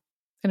 So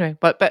anyway,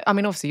 but I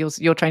mean, obviously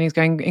your training's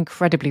going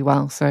incredibly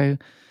well. So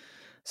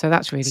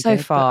that's really so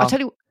good. far. But I tell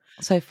you,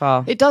 so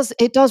far, it does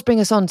bring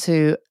us on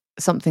to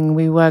something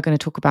we were going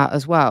to talk about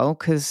as well,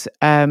 because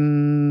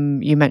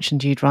you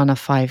mentioned you'd run a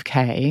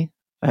 5K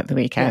at the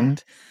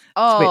weekend.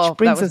 Yeah. Which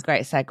brings that was a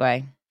great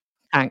segue.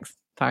 Thanks.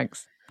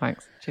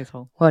 Cheers,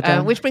 Hol. Well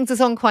done. Which brings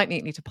us on quite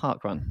neatly to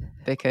parkrun,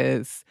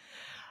 because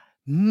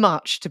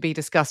much to be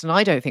discussed, and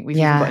I don't think we've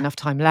even got enough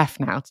time left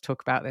now to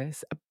talk about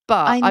this.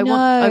 But I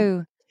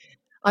want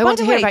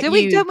to hear about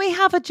you. Don't we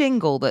have a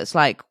jingle that's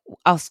like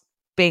us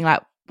being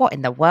like, "What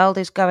in the world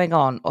is going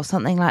on?" or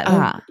something like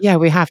that? Yeah,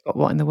 we have got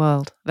 "What in the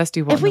World." Let's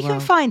do "What in the World." If we can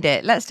find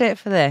it, let's do it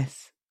for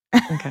this.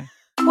 Okay.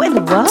 What in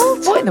the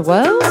world? What in the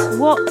world?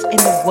 What in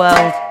the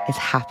world is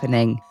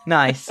happening?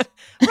 Nice.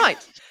 Right,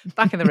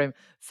 back in the room.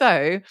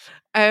 So,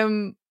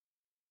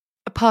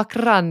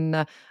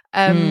 parkrun.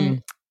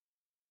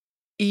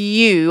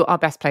 You are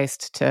best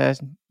placed to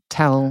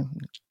tell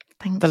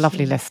the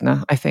lovely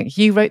listener. I think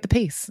you wrote the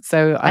piece.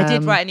 So I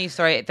did write a news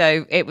story,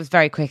 though it was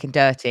very quick and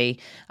dirty.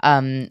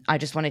 I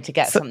just wanted to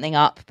get something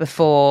up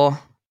before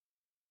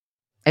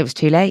it was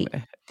too late.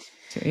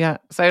 Yeah.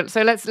 So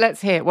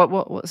let's hear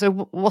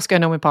what's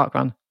going on with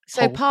parkrun.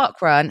 So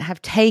parkrun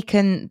have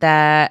taken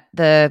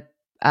the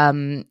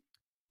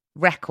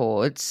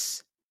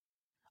records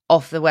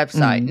off the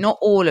website. Not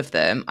all of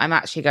them. I'm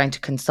actually going to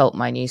consult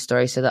my news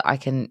story so that I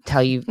can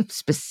tell you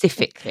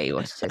specifically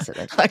what it is that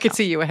they're I could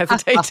see you were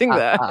hesitating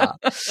there.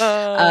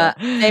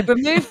 They've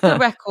removed the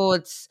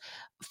records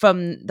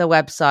from the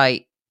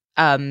website,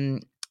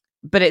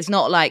 but it's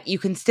not like you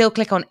can still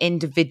click on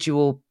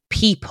individual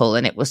people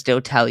and it will still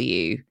tell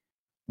you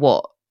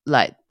what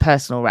like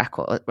personal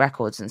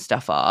records and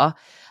stuff are.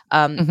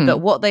 But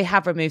what they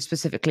have removed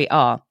specifically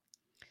are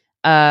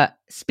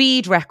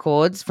speed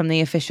records from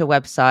the official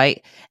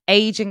website,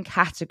 age and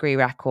category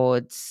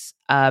records,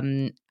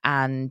 and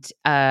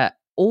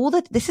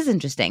this is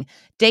interesting,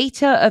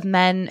 data of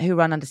men who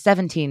run under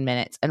 17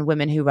 minutes and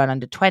women who run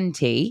under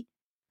 20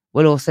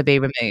 will also be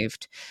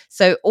removed.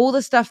 So all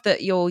the stuff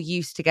that you're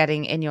used to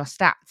getting in your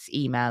stats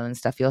email and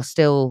stuff, you'll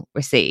still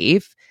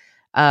receive.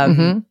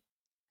 And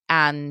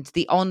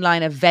the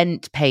online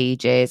event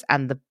pages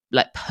and the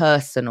like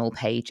personal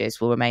pages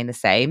will remain the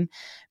same.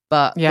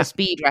 But the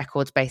speed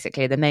records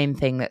basically are the main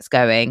thing that's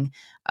going.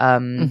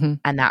 And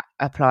that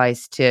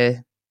applies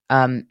to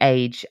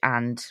age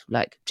and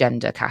like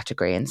gender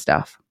category and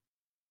stuff.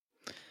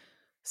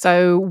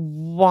 So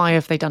why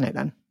have they done it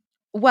then?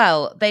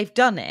 Well, they've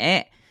done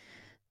it,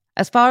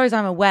 as far as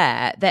I'm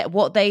aware, that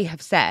what they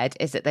have said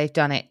is that they've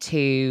done it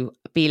to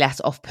be less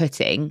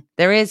off-putting.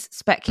 There is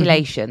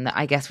speculation that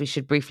I guess we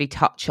should briefly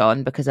touch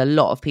on because a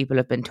lot of people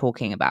have been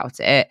talking about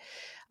it.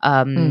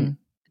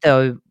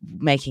 Though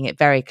making it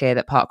very clear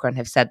that parkrun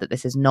have said that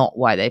this is not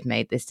why they've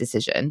made this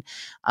decision.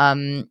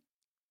 Because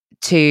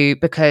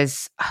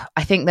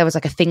I think there was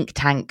like a think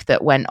tank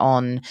that went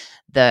on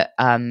that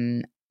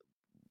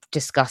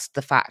discussed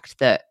the fact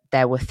that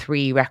there were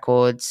 3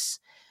 records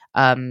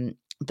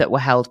that were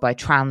held by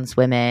trans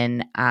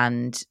women,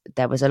 and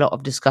there was a lot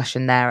of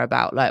discussion there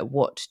about like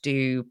what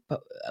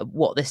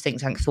this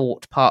think tank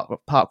thought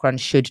parkrun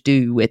should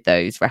do with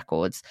those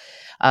records,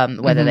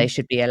 whether they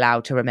should be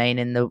allowed to remain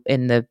in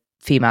the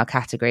female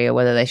category or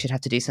whether they should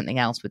have to do something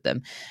else with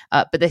them.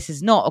 But this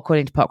is not,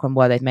 according to parkrun,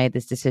 why they've made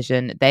this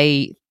decision.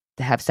 They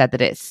have said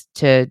that it's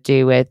to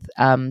do with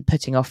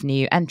putting off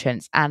new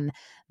entrants, and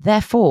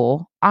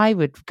therefore I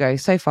would go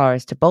so far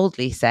as to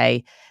boldly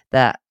say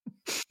that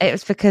it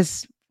was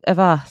because of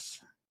us.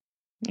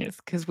 It's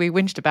because we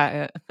whinged about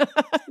it.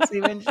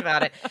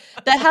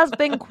 There has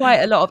been quite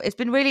a lot of, it's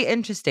been really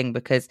interesting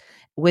because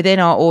within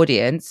our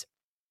audience,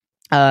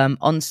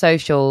 on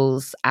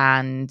socials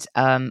and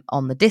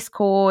on the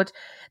Discord,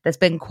 there's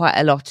been quite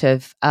a lot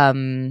of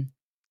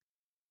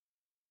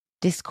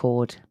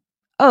Discord.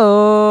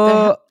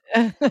 Oh,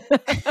 that's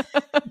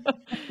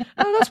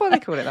why they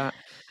call it that.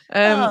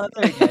 There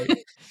we go.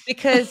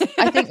 Because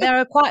I think there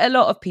are quite a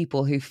lot of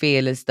people who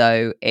feel as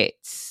though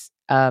it's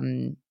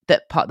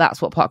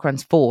that's what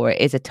parkrun's for. It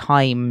is a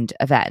timed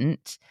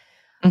event.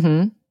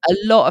 A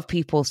lot of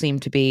people seem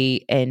to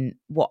be in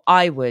what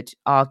I would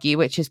argue,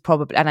 which is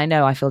probably, and I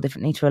know I feel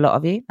differently to a lot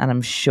of you, and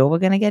I'm sure we're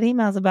going to get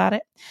emails about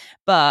it,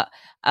 but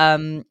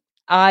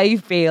I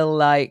feel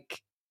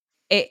like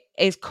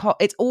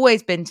it's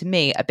always been to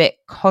me a bit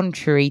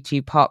contrary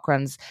to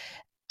parkrun's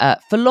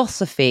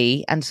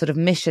philosophy and sort of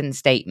mission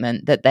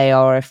statement that they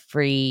are a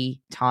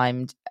free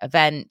timed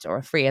event or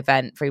a free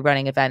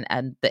running event,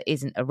 and that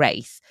isn't a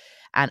race.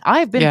 And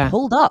I've been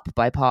pulled up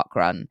by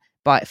parkrun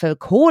for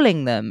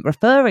calling them,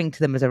 referring to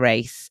them as a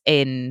race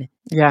in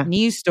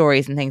news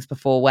stories and things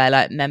before, where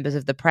like members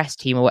of the press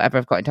team or whatever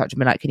have got in touch and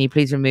been like, can you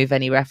please remove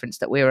any reference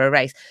that we were a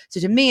race? So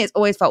to me, it's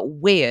always felt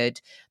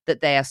weird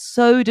that they are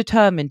so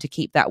determined to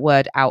keep that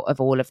word out of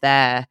all of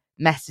their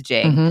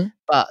messaging,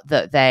 but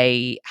that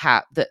they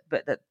have that,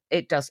 but that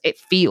it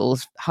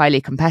feels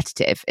highly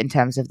competitive in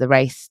terms of the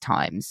race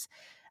times.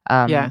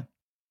 And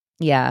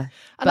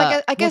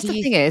I guess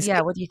the thing is,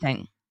 what do you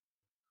think?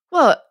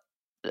 Well,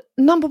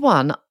 number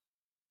one,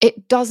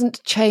 it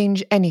doesn't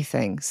change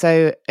anything.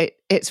 So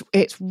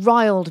it's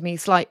riled me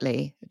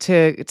slightly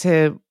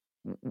to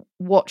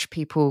watch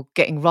people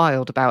getting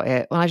riled about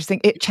it. And I just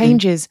think it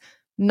changes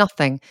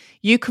nothing.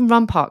 You can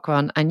run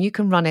parkrun and you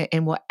can run it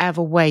in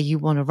whatever way you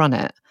want to run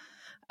it.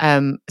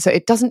 So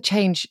it doesn't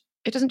change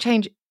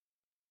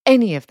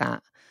any of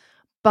that.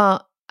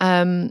 But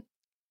I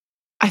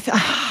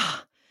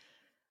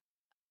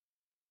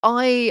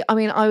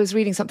mean, I was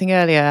reading something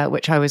earlier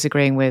which I was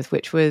agreeing with,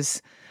 which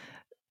was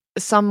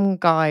some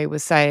guy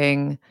was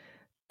saying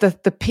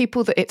the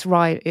people that it's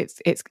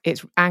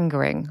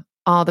angering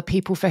are the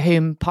people for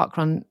whom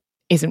parkrun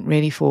isn't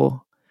really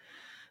for.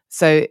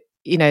 So,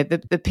 you know,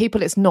 the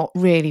people it's not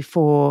really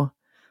for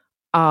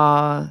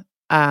are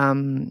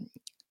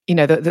you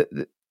know,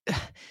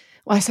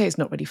 well, I say it's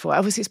not really for.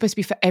 Obviously, it's supposed to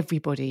be for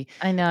everybody.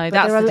 I know,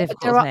 but that's the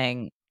difficult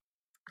thing.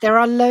 There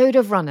are a load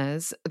of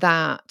runners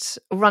that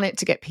run it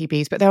to get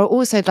PBs, but there are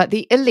also like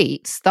the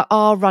elites that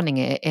are running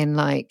it in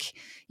like,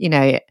 you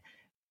know,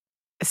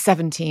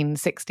 17,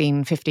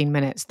 16, 15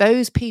 minutes.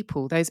 Those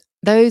people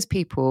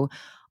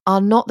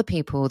are not the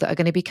people that are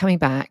going to be coming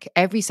back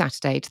every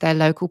Saturday to their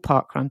local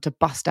parkrun to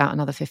bust out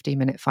another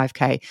 15-minute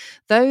 5K.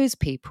 Those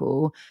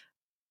people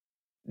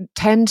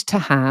tend to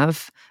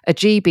have a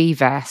GB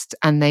vest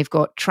and they've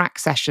got track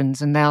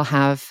sessions and they'll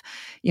have,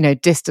 you know,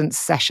 distance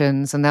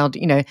sessions and they'll,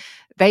 you know,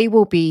 they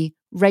will be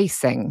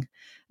racing.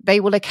 They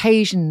will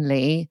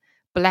occasionally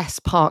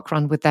bless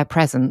parkrun with their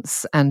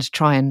presence and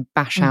try and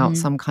bash out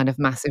some kind of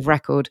massive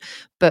record.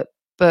 But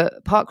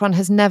parkrun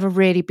has never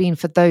really been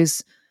for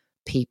those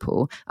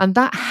people. And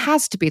that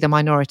has to be the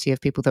minority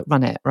of people that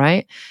run it,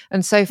 right?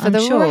 And so for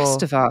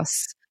rest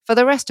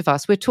of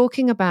us, we're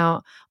talking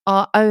about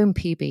our own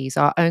PBs,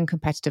 our own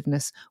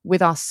competitiveness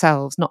with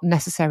ourselves, not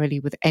necessarily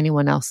with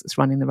anyone else that's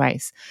running the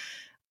race.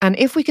 And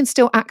if we can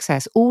still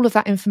access all of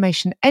that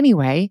information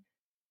anyway,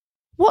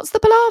 what's the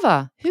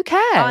palaver? Who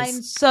cares?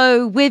 I'm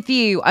so with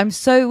you.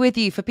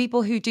 For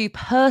people who do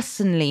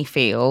personally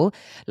feel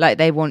like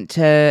they want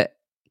to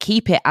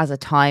keep it as a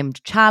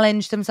timed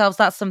challenge themselves,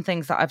 that's some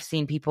things that I've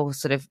seen people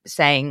sort of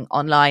saying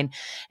online,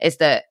 is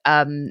that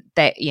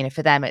they, you know,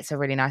 for them it's a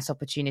really nice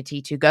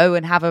opportunity to go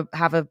and have a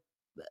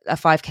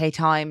 5K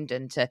timed,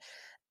 and to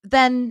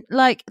then,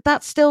 like,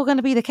 that's still going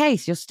to be the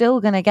case. You're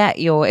still going to get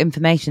your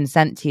information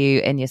sent to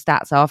you in your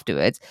stats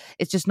afterwards.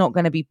 It's just not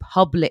going to be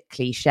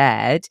publicly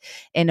shared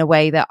in a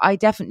way that I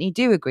definitely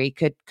do agree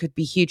could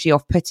be hugely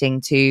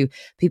off-putting to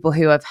people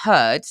who have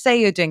heard, say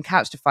you're doing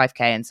couch to 5K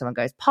and someone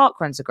goes,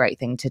 parkrun's a great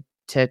thing to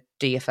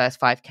do your first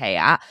 5K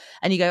at,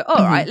 and you go,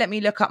 all right, let me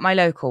look up my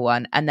local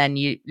one, and then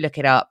you look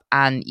it up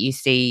and you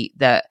see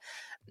that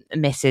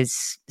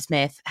Mrs.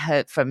 Smith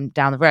from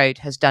down the road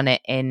has done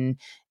it in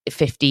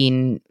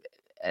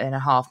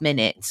 15.5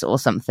 minutes or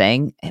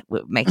something,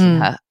 making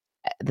her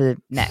the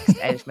next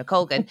Eilish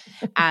McColgan.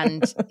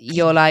 And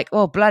you're like,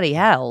 oh, bloody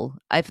hell,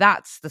 if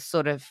that's the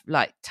sort of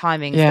like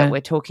timings that we're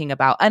talking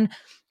about. And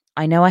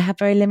I know I have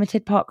very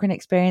limited parkrun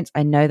experience.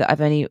 I know that I've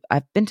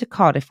been to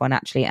Cardiff one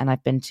actually, and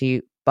I've been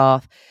to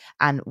Bath,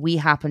 and we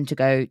happened to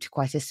go to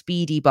quite a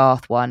speedy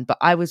Bath one, but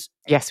I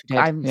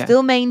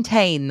still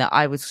maintain that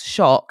I was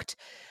shocked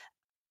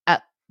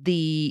at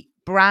the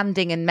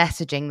branding and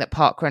messaging that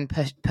parkrun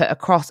put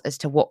across as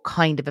to what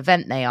kind of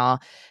event they are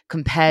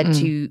compared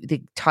to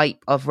the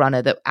type of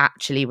runner that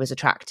actually was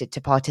attracted to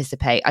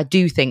participate. I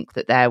do think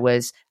that there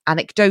was,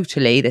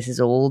 anecdotally, this is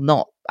all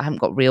not, I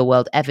haven't got real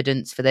world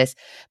evidence for this,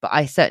 but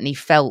I certainly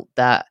felt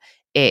that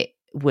it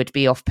would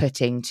be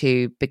off-putting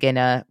to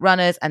beginner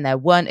runners, and there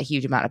weren't a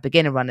huge amount of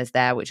beginner runners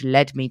there, which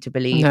led me to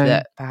believe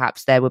that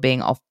perhaps they were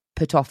being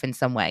put off in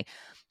some way.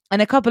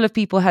 And a couple of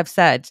people have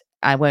said,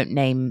 I won't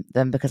name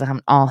them because I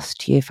haven't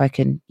asked you if I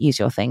can use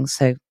your things,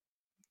 so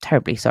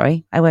terribly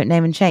sorry. I won't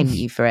name and shame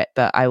you for it,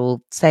 but I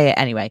will say it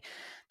anyway,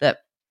 that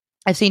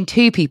I've seen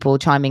 2 people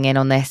chiming in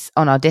on this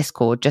on our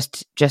Discord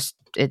just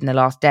in the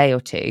last day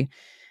or two,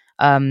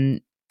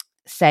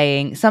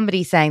 saying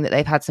that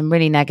they've had some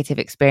really negative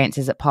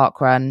experiences at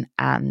parkrun,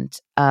 and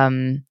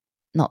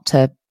not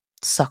to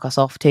suck us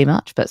off too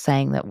much, but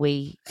saying that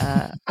we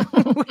have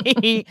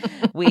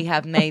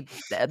made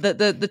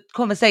the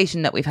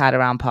conversation that we've had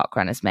around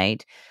parkrun has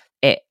made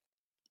it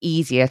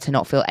easier to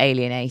not feel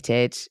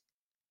alienated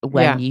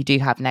when you do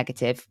have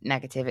negative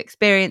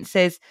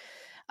experiences.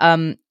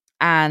 And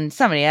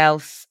somebody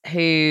else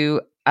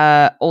who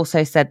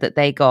also said that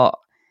they got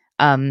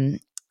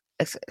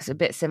it's a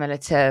bit similar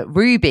to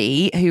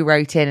Ruby, who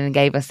wrote in and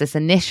gave us this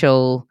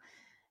initial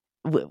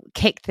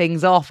kicked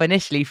things off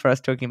initially for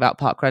us talking about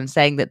parkrun,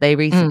 saying that they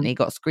recently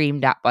got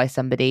screamed at by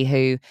somebody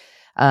who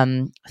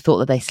thought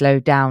that they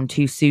slowed down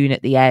too soon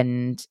at the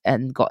end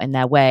and got in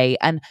their way.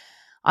 And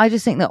I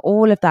just think that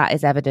all of that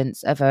is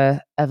evidence of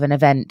an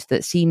event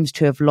that seems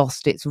to have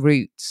lost its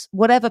roots.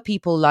 Whatever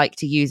people like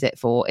to use it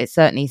for, it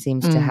certainly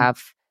seems to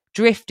have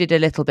drifted a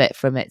little bit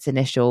from its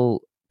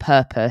initial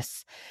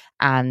purpose.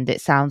 And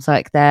it sounds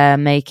like they're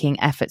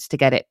making efforts to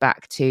get it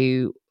back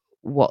to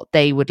what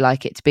they would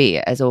like it to be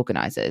as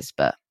organisers.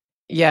 But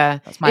yeah,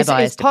 that's my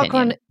biased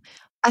opinion.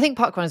 I think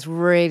parkrun is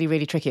really,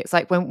 really tricky. It's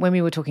like when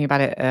we were talking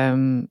about it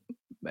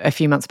a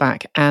few months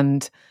back,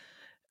 and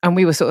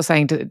we were sort of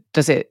saying,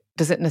 does it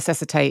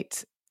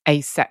necessitate a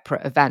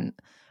separate event?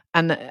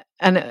 And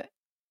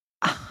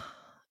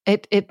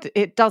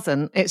it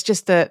doesn't. It's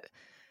just that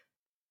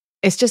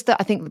I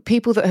think the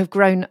people that have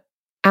grown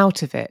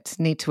out of it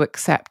need to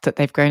accept that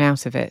they've grown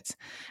out of it,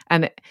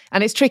 and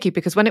it's tricky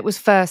because when it was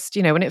first,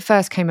 when it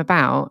first came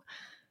about,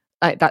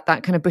 like that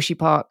kind of bushy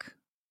park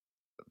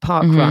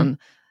run.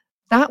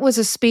 That was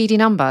a speedy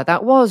number.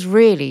 That was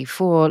really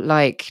for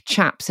like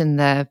chaps in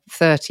their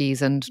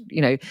 30s, and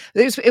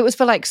it was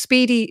for like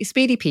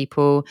speedy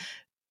people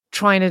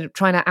trying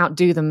to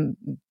outdo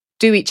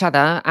each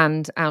other.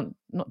 And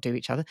outdo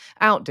each other.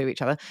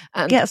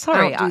 And yeah,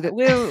 sorry,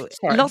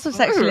 lots of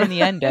sexual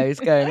innuendos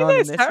going on.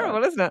 It's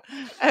terrible, isn't it?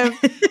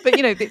 But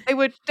they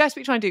were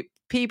desperately trying to do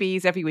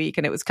PBs every week,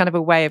 and it was kind of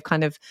a way of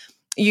kind of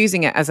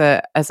using it as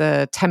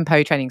a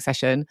tempo training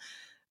session.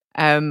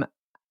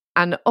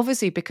 And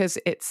obviously, because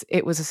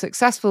it was a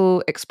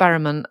successful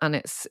experiment and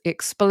it's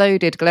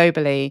exploded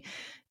globally.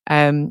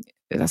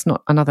 That's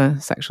not another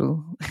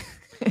sexual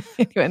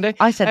innuendo.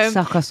 I said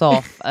suck us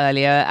off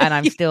earlier, and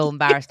I'm still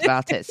embarrassed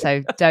about it.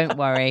 So don't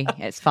worry,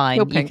 it's fine.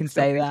 You can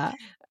say that.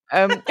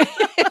 And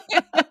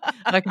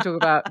I can talk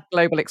about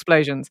global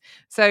explosions.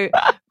 So,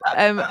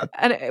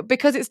 and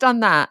because it's done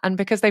that, and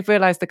because they've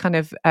realised the kind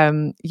of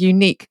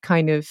unique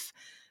kind of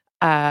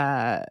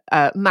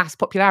mass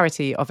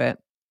popularity of it.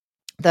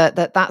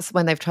 That's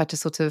when they've tried to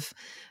sort of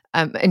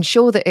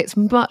ensure that it's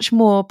much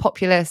more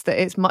populist,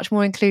 that it's much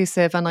more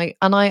inclusive, and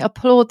I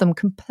applaud them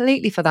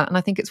completely for that, and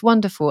I think it's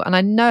wonderful. And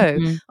I know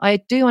I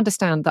do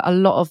understand that a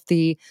lot of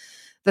the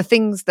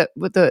things that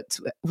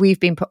we've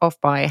been put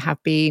off by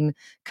have been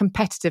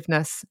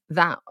competitiveness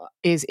that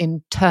is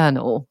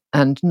internal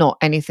and not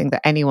anything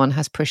that anyone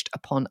has pushed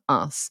upon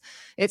us.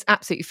 It's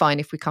absolutely fine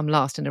if we come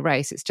last in a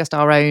race. It's just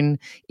our own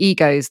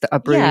egos that are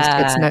bruised.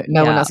 It's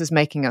no one else is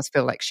making us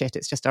feel like shit.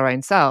 It's just our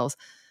own selves.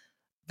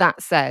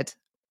 That said,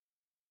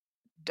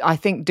 I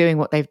think doing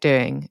what they've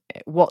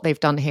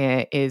done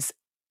here is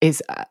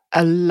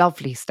a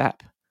lovely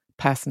step,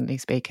 personally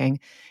speaking,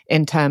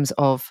 in terms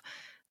of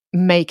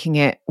making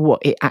it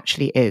what it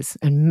actually is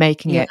and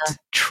making it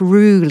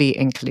truly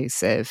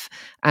inclusive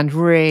and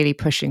really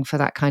pushing for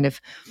that kind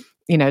of,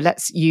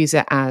 let's use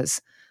it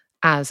as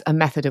a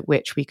method at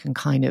which we can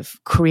kind of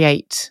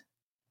create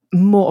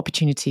more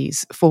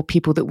opportunities for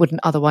people that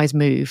wouldn't otherwise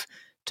move.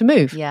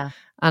 Yeah.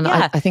 And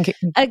I think it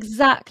can...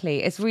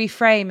 Exactly. It's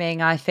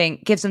reframing, I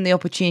think, gives them the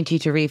opportunity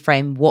to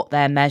reframe what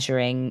they're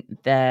measuring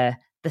the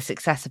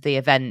success of the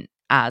event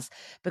as.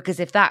 Because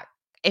if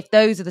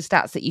those are the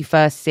stats that you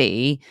first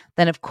see,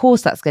 then of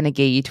course that's going to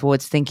gear you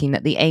towards thinking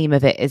that the aim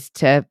of it is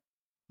to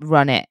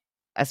run it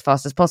as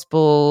fast as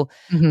possible.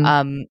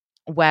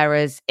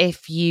 Whereas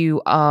if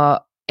you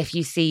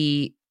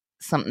see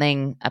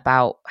something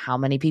about how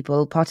many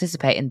people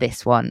participate in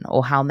this one,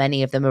 or how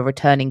many of them are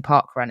returning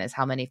park runners,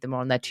 how many of them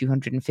are on their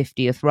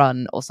 250th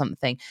run or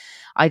something,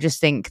 I just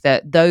think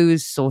that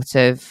those sort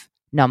of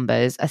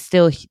numbers are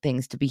still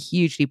things to be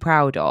hugely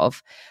proud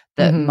of,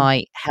 that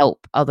might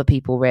help other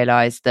people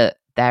realize that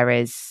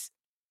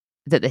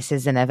this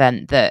is an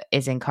event that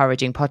is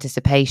encouraging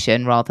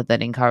participation rather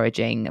than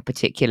encouraging a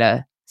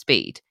particular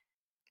speed.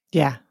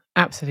 Yeah,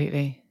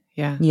 absolutely.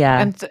 Yeah.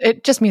 And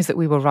it just means that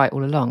we were right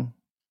all along.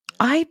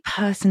 I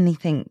personally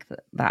think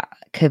that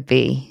could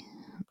be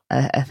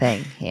a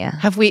thing here.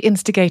 Have we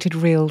instigated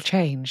real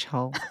change,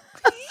 Hol?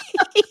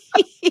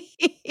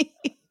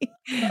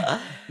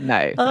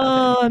 No.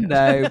 Oh,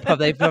 no.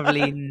 They've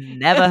probably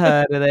never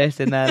heard of this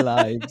in their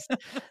lives.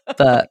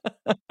 But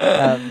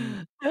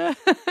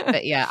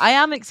yeah, I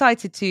am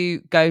excited to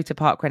go to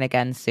parkrun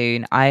again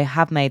soon. I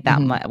have made that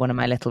one of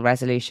my little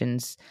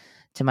resolutions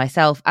to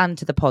myself and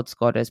to the pod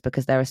squadders,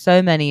 because there are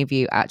so many of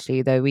you,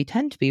 actually, though we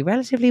tend to be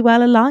relatively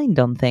well aligned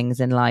on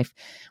things in life.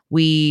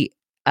 We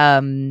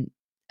don't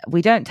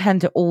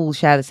tend to all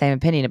share the same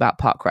opinion about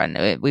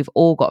parkrun. We've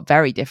all got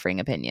very differing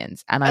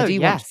opinions, and I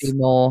want to do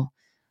more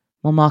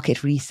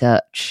market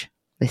research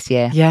this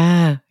year.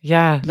 Yeah.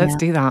 Let's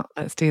do that.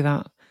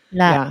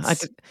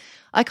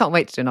 I can't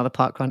wait to do another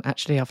parkrun,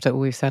 actually, after all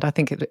we've said. I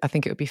think it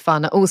would be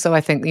fun. Also,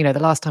 I think, the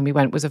last time we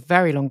went was a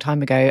very long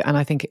time ago, and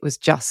I think it was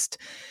just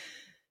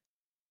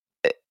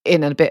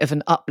in a bit of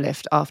an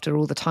uplift after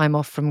all the time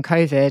off from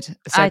COVID.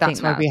 So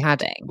that's why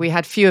we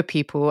had fewer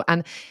people.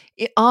 And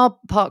our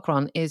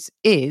parkrun is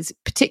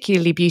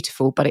particularly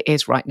beautiful, but it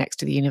is right next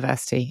to the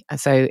university.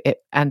 So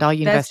our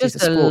university is a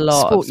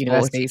sport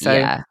university.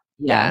 So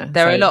Yeah,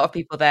 there are a lot of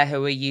people there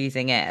who are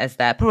using it as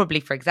their, probably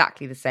for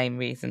exactly the same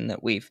reason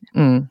that we've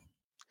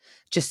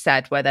just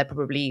said, where they're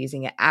probably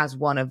using it as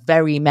one of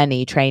very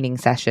many training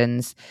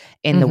sessions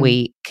in the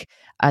week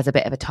as a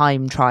bit of a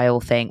time trial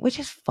thing, which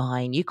is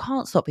fine. You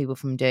can't stop people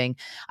from doing.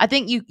 I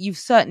think you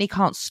certainly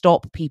can't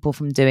stop people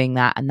from doing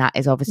that, and that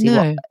is obviously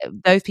what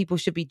those people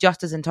should be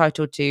just as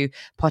entitled to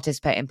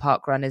participate in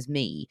parkrun as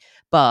me.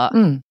 But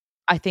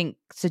I think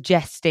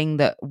suggesting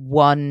that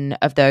one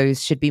of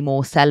those should be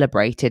more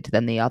celebrated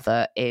than the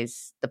other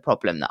is the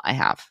problem that I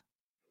have.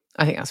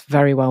 I think that's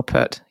very well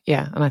put.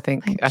 Yeah. And I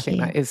think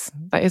that is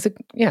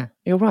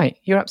you're right.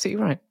 You're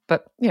absolutely right.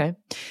 But,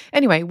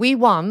 anyway, we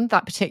won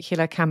that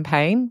particular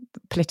campaign,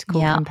 political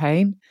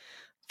campaign,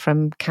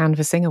 from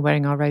canvassing and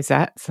wearing our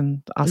rosettes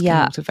and asking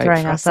people to vote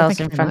throwing for us. ourselves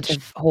in front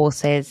of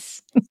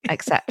horses,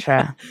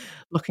 etc.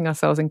 Locking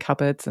ourselves in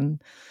cupboards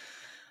and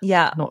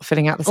not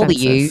filling out the all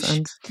census. The usual.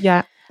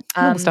 And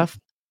normal stuff.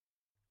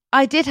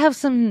 I did have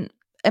some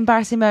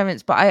embarrassing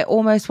moments, but I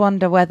almost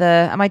wonder whether,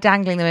 am I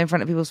dangling them in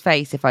front of people's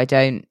face if I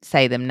don't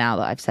say them now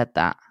that I've said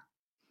that?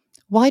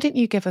 Why didn't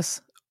you give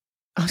us,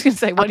 I was going to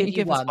say, why didn't you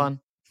give us one?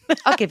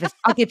 I'll give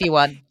you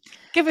one.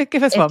 Give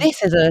us one.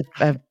 This is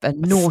a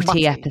naughty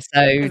smutty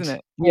episode. Isn't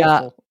it?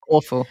 Yeah.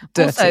 Awful.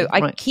 Dirty. Also,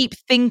 I keep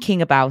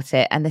thinking about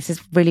it, and this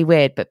is really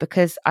weird, but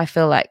because I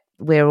feel like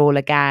we're all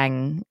a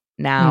gang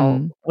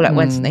now,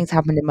 when something's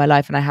happened in my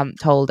life and I haven't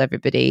told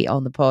everybody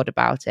on the pod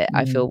about it,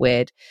 I feel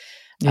weird.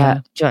 Do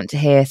you want to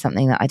hear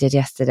something that I did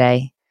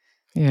yesterday?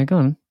 Yeah,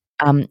 go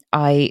on.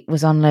 I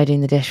was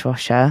unloading the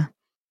dishwasher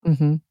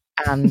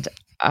and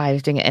I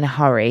was doing it in a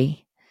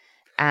hurry,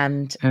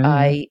 and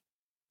I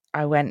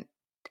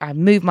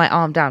moved my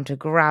arm down to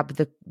grab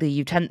the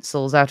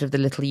utensils out of the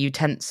little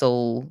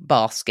utensil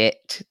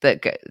basket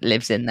that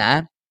lives in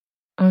there.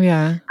 Oh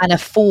yeah. And a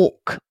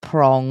fork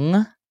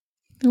prong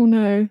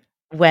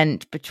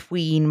went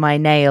between my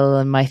nail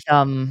and my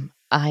thumb.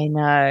 I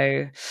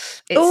know.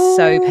 It's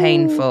so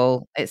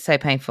painful. It's so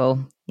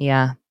painful.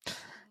 Yeah.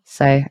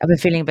 So I've been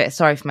feeling a bit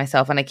sorry for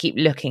myself, and I keep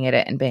looking at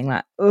it and being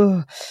like,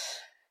 oh.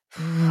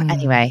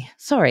 Anyway,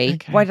 sorry.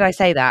 Okay. Why did I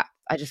say that?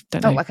 I just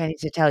felt like I need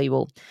to tell you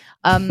all.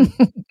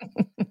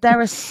 There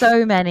are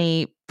so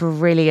many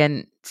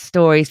brilliant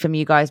stories from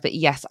you guys, but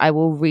yes, I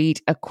will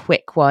read a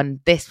quick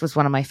one. This was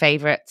one of my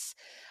favorites.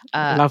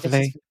 Lovely.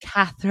 This is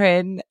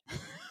Catherine.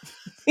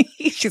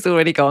 She's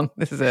already gone.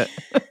 This is it.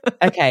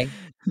 Okay.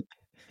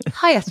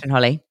 Hi, Esther and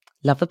Holly.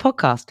 Love the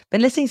podcast.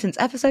 Been listening since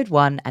episode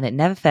 1, and it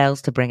never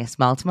fails to bring a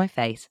smile to my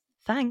face.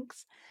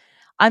 Thanks.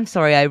 I'm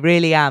sorry, I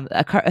really am.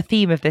 A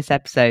theme of this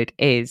episode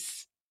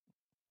is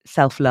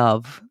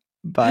self-love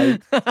by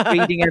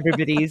reading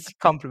everybody's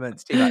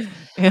compliments too much.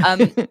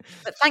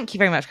 But thank you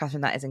very much,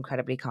 Catherine. That is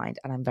incredibly kind,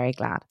 and I'm very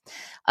glad.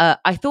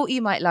 I thought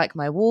you might like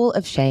my wall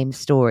of shame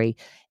story.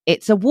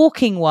 It's a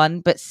walking one,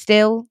 but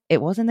still,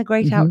 it was in the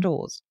great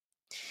outdoors.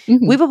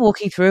 We were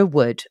walking through a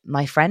wood.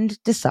 My friend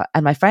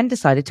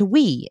decided to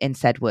wee in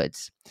said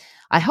woods.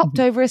 I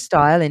hopped over a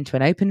stile into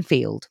an open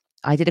field.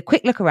 I did a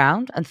quick look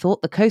around and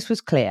thought the coast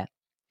was clear.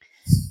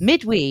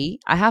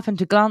 Mid-wee, I happened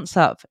to glance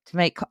up to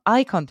make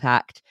eye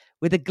contact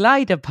with a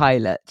glider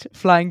pilot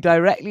flying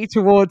directly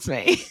towards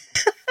me.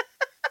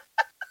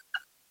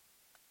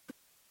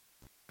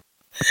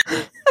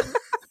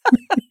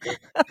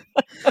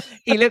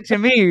 He looked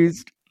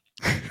amused.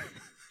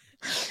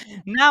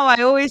 Now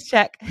I always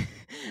check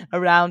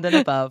around and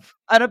above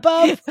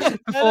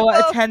before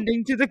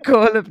attending to the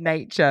call of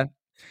nature.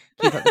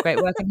 Keep up the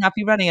great work and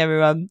happy running,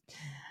 everyone.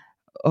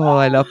 Oh,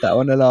 I love that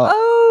one a lot.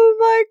 Oh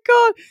my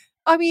God.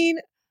 I mean,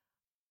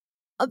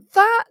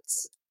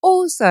 that's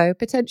also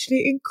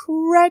potentially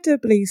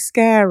incredibly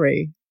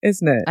scary,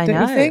 isn't it? I Don't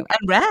know. you think?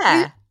 And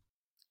rare.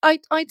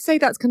 I'd say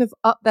that's kind of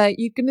up there.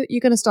 You're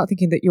gonna start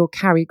thinking that you're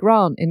Cary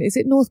Grant in, is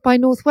it North by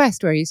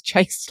Northwest, where he's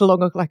chased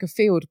along like a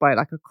field by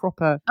like a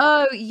cropper?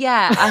 Oh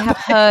yeah, I have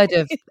heard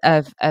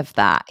of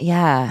that.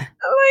 Yeah.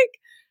 Like,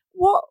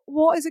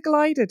 what is a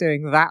glider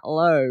doing that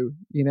low?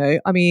 You know,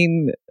 I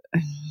mean,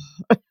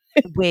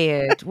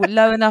 weird.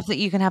 Low enough that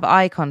you can have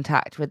eye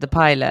contact with the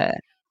pilot.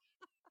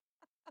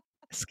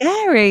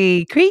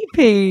 Scary,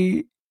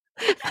 creepy.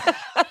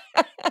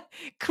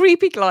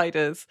 Creepy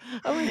gliders.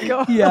 Oh my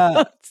God.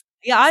 Yeah.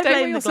 Yeah, I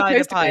blame the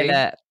glider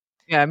pilot.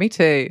 Yeah, me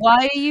too.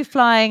 Why are you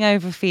flying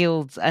over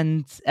fields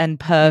and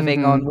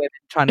perving on women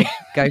trying to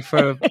go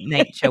for a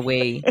nature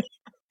wee?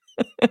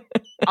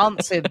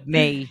 Answer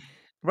me.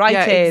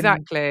 Right in.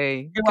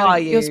 Exactly. Who are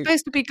you? You're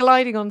supposed to be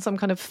gliding on some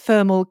kind of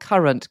thermal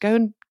current. Go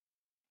and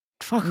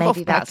fuck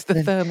off. That's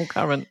the thermal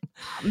current.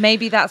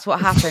 Maybe that's what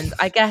happens.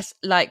 I guess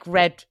like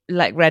red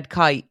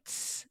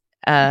kites.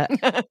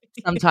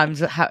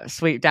 Sometimes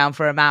sweep down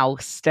for a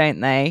mouse,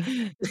 don't they?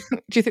 Do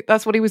you think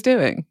that's what he was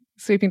doing?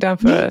 Sweeping down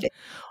for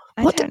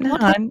I don't know.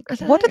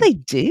 What do they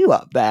do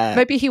up there?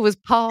 Maybe he was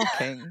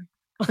parking.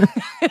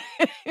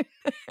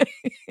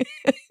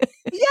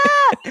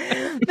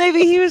 Yeah.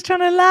 Maybe he was trying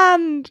to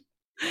land.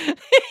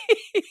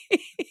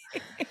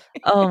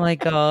 Oh my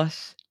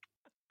gosh.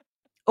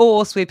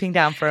 Or swooping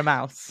down for a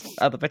mouse,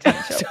 other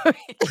potential.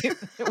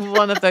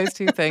 One of those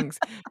two things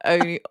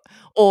only,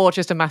 or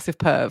just a massive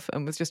perv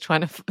and was just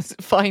trying to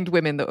find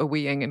women that were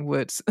weeing in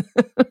woods.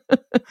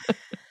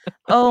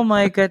 Oh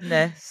my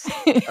goodness.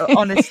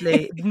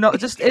 Honestly,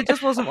 it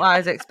just wasn't what I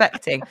was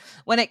expecting.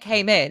 When it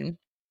came in,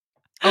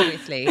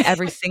 obviously,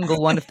 every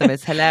single one of them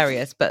is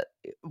hilarious, but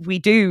we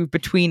do,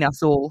 between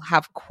us all,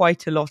 have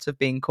quite a lot of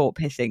being caught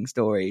pissing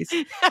stories.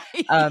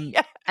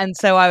 And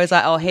so I was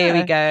like, oh, here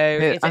we go.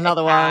 Is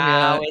Another it a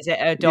cow? one. Is it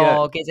a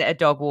dog? Is it a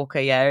dog walker?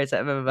 Yeah. Is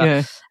it blah, blah,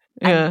 blah.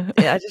 And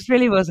I just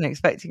really wasn't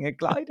expecting a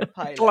glider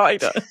pilot.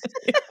 Glider.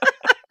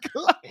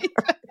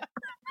 Glider.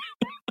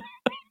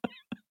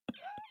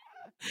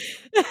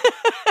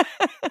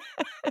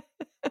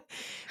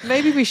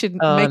 Maybe we should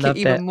make it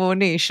even more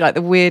niche, like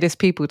the weirdest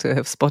people to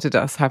have spotted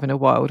us having a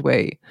wild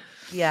wee.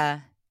 Yeah.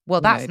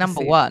 Well, that's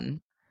number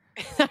one.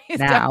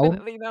 Now,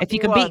 if you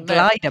can beat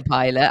glider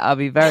pilot, I'll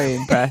be very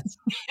impressed.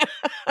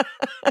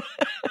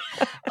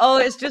 Oh,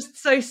 it's just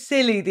so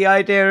silly, the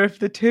idea of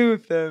the two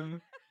of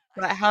them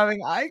like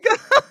having eye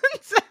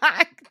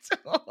contact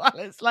while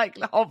it's like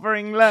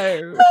hovering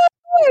low.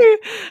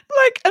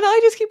 Like, and I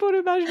just keep on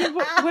imagining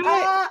I'm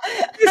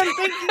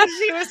thinking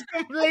she was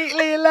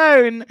completely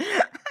alone.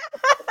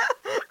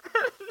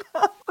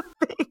 Not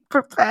being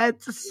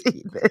prepared to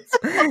see this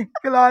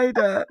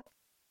glider.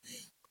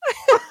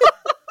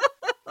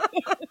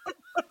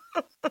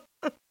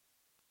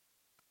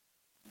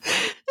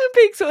 And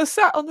being sort of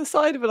sat on the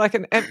side of it like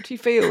an empty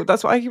field.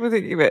 That's what I keep on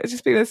thinking of it. It's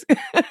just being this.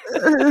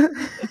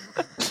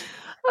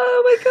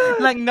 Oh my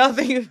god! Like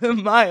nothing of the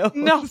miles.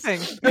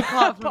 Nothing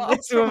apart from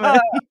this woman.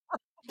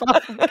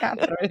 Apart from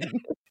Catherine.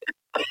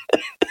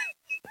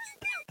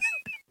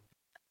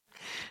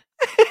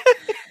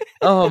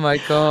 Oh my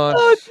god!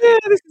 Oh dear,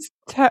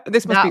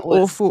 this must be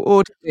awful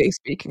audibly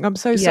speaking. I'm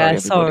so sorry. Yeah,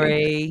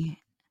 sorry.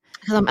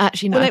 Because I'm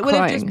actually not crying. It would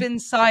have just been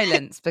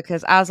silence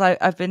because, as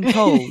I've been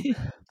told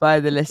by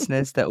the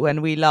listeners, that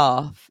when we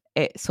laugh,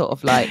 it sort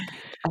of like,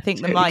 I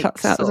think the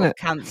mics sort of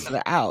cancel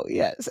it out.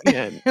 Yes.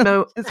 Yeah.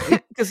 No,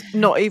 because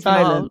not even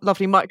our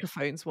lovely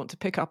microphones want to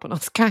pick up on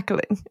us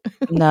cackling.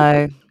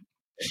 No.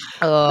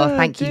 Oh,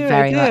 thank you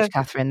very much,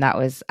 Catherine. That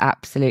was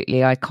absolutely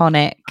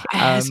iconic.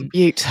 It's a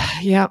beaut.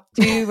 Yeah.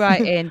 Do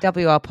write in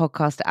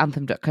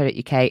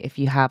wrpodcast@anthem.co.uk if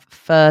you have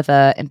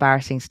further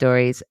embarrassing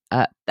stories.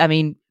 I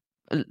mean,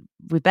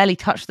 we barely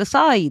touched the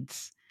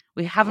sides.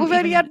 We've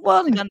only had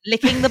one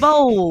licking the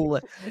bowl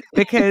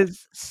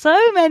because so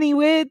many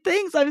weird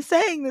things I'm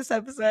saying this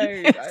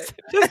episode.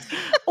 Just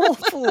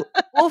awful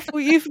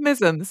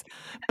euphemisms.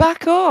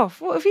 Back off.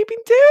 What have you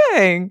been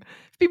doing?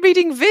 Been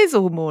reading Viz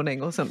all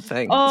morning or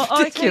something.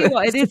 I tell you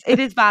what, it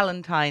is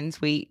Valentine's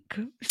week.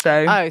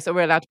 So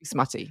we're allowed to be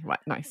smutty. Right,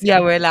 nice. Yeah,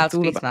 we're allowed to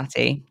be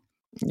smutty.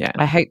 Yeah.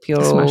 I hope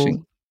you're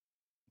smashing.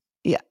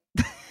 Yeah.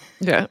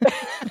 Yeah.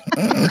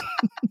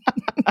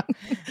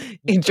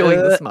 Enjoying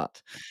the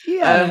smut.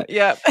 Yeah.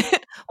 Yeah.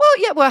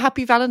 Well,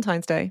 happy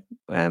Valentine's Day.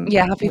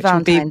 Happy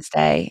Valentine's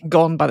Day.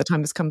 Gone by the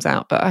time this comes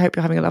out, but I hope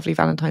you're having a lovely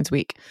Valentine's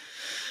week.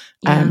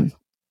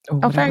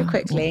 Very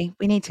quickly.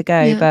 We need to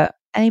go, but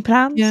any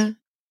plans? Yeah.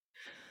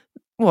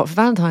 What, for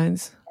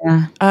Valentine's?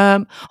 Yeah.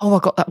 I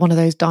got that one of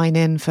those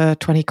dine-in for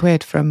 20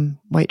 quid from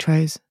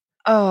Waitrose.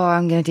 Oh,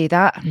 I'm going to do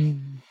that.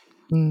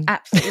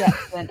 Absolutely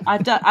excellent.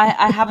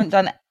 I haven't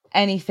done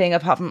anything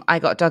apart from I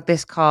got Doug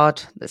this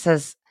card that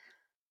says,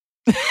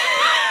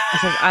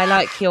 I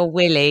like your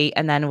Willy,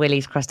 and then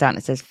Willy's crossed out and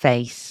it says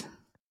face.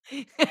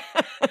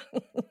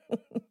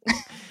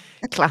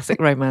 Classic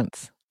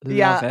romance.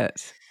 Love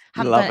it.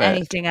 Haven't done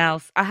anything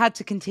else. I had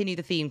to continue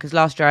the theme because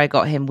last year I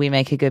got him We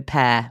Make a Good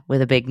Pair with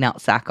a big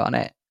nutsack on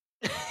it.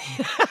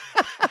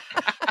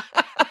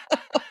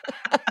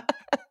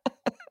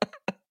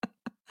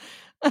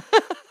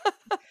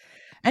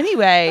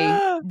 Anyway,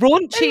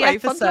 raunchy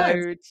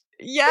episode.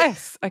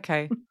 Yes.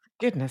 Okay.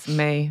 Goodness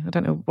me. I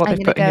don't know what they've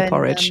put in your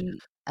porridge.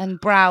 And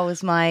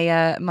browse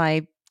my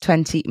my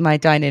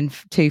dine-in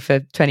 2 for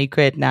 20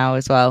 quid now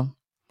as well.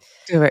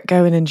 Do it.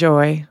 Go and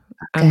enjoy.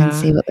 Go and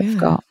see what they've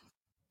got.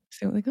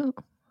 See what they got.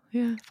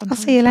 Yeah. I'll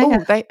see you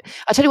later. I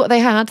tell you what they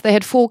had. They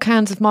had 4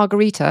 cans of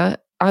margarita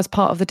as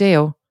part of the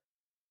deal.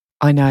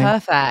 I know.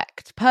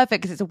 Perfect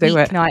because it's a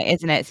weeknight,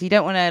 isn't it? So you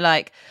don't want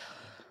to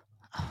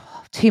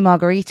 2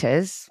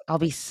 margaritas. I'll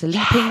be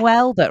sleeping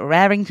well but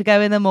raring to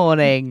go in the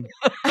morning.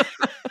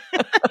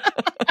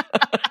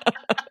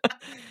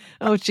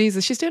 Oh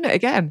Jesus, she's doing it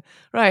again.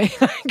 Right.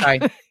 Sorry.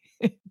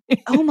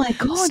 Oh my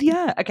god,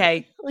 yeah.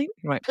 Okay.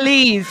 Right.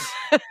 Please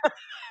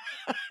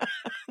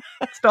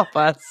stop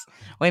us.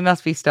 We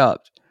must be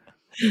stopped.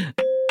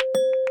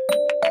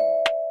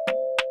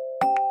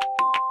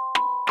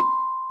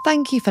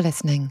 Thank you for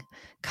listening.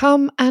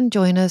 Come and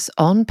join us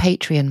on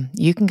Patreon.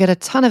 You can get a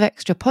ton of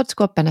extra Pod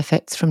Squad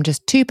benefits from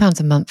just £2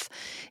 a month,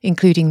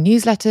 including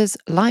newsletters,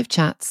 live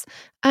chats,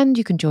 and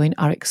you can join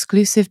our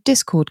exclusive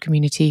Discord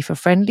community for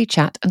friendly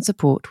chat and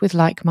support with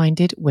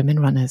like-minded women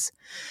runners.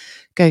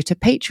 Go to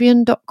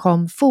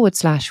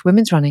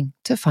patreon.com/women's running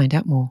to find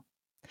out more.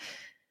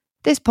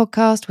 This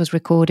podcast was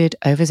recorded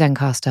over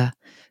Zencaster.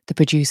 The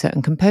producer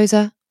and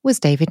composer was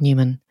David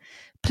Newman.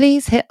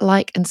 Please hit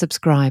like and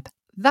subscribe.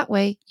 That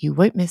way you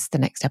won't miss the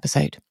next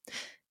episode.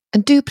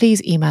 And do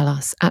please email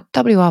us at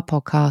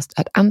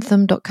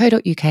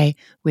wrpodcast@anthem.co.uk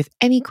with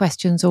any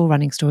questions or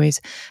running stories,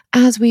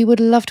 as we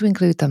would love to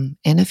include them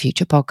in a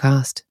future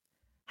podcast.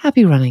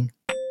 Happy running.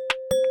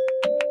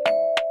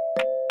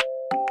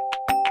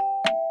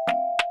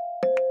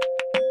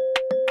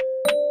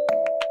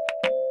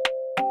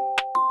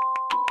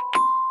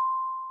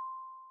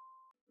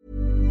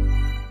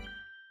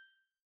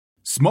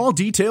 Small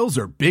details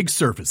are big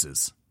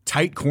surfaces.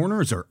 Tight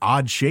corners are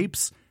odd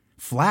shapes.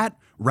 Flat,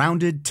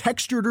 rounded,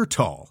 textured, or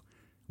tall.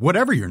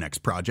 Whatever your next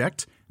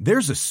project,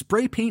 there's a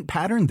spray paint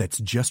pattern that's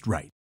just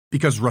right.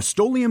 Because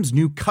Rust-Oleum's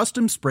new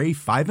Custom Spray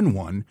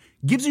 5-in-1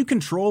 gives you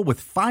control with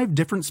 5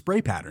 different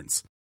spray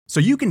patterns. So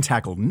you can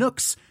tackle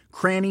nooks,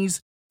 crannies,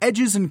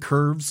 edges, and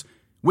curves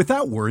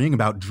without worrying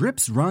about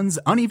drips, runs,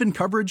 uneven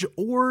coverage,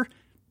 or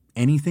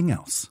anything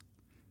else.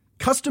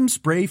 Custom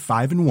Spray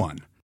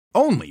 5-in-1.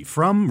 Only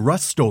from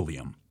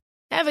Rust-Oleum.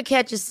 Ever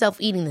catch yourself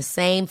eating the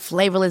same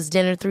flavorless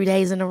dinner 3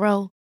 days in a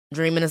row?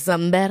 Dreaming of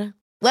something better?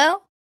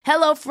 Well,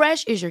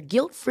 HelloFresh is your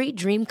guilt-free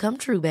dream come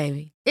true,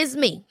 baby. It's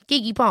me,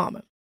 Keke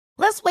Palmer.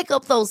 Let's wake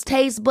up those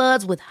taste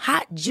buds with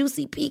hot,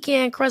 juicy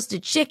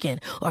pecan-crusted chicken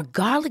or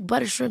garlic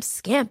butter shrimp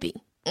scampi.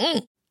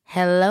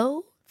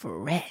 Hello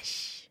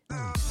Fresh.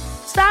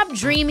 Stop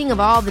dreaming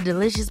of all the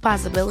delicious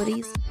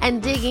possibilities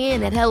and dig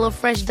in at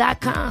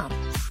HelloFresh.com.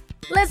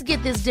 Let's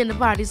get this dinner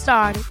party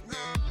started.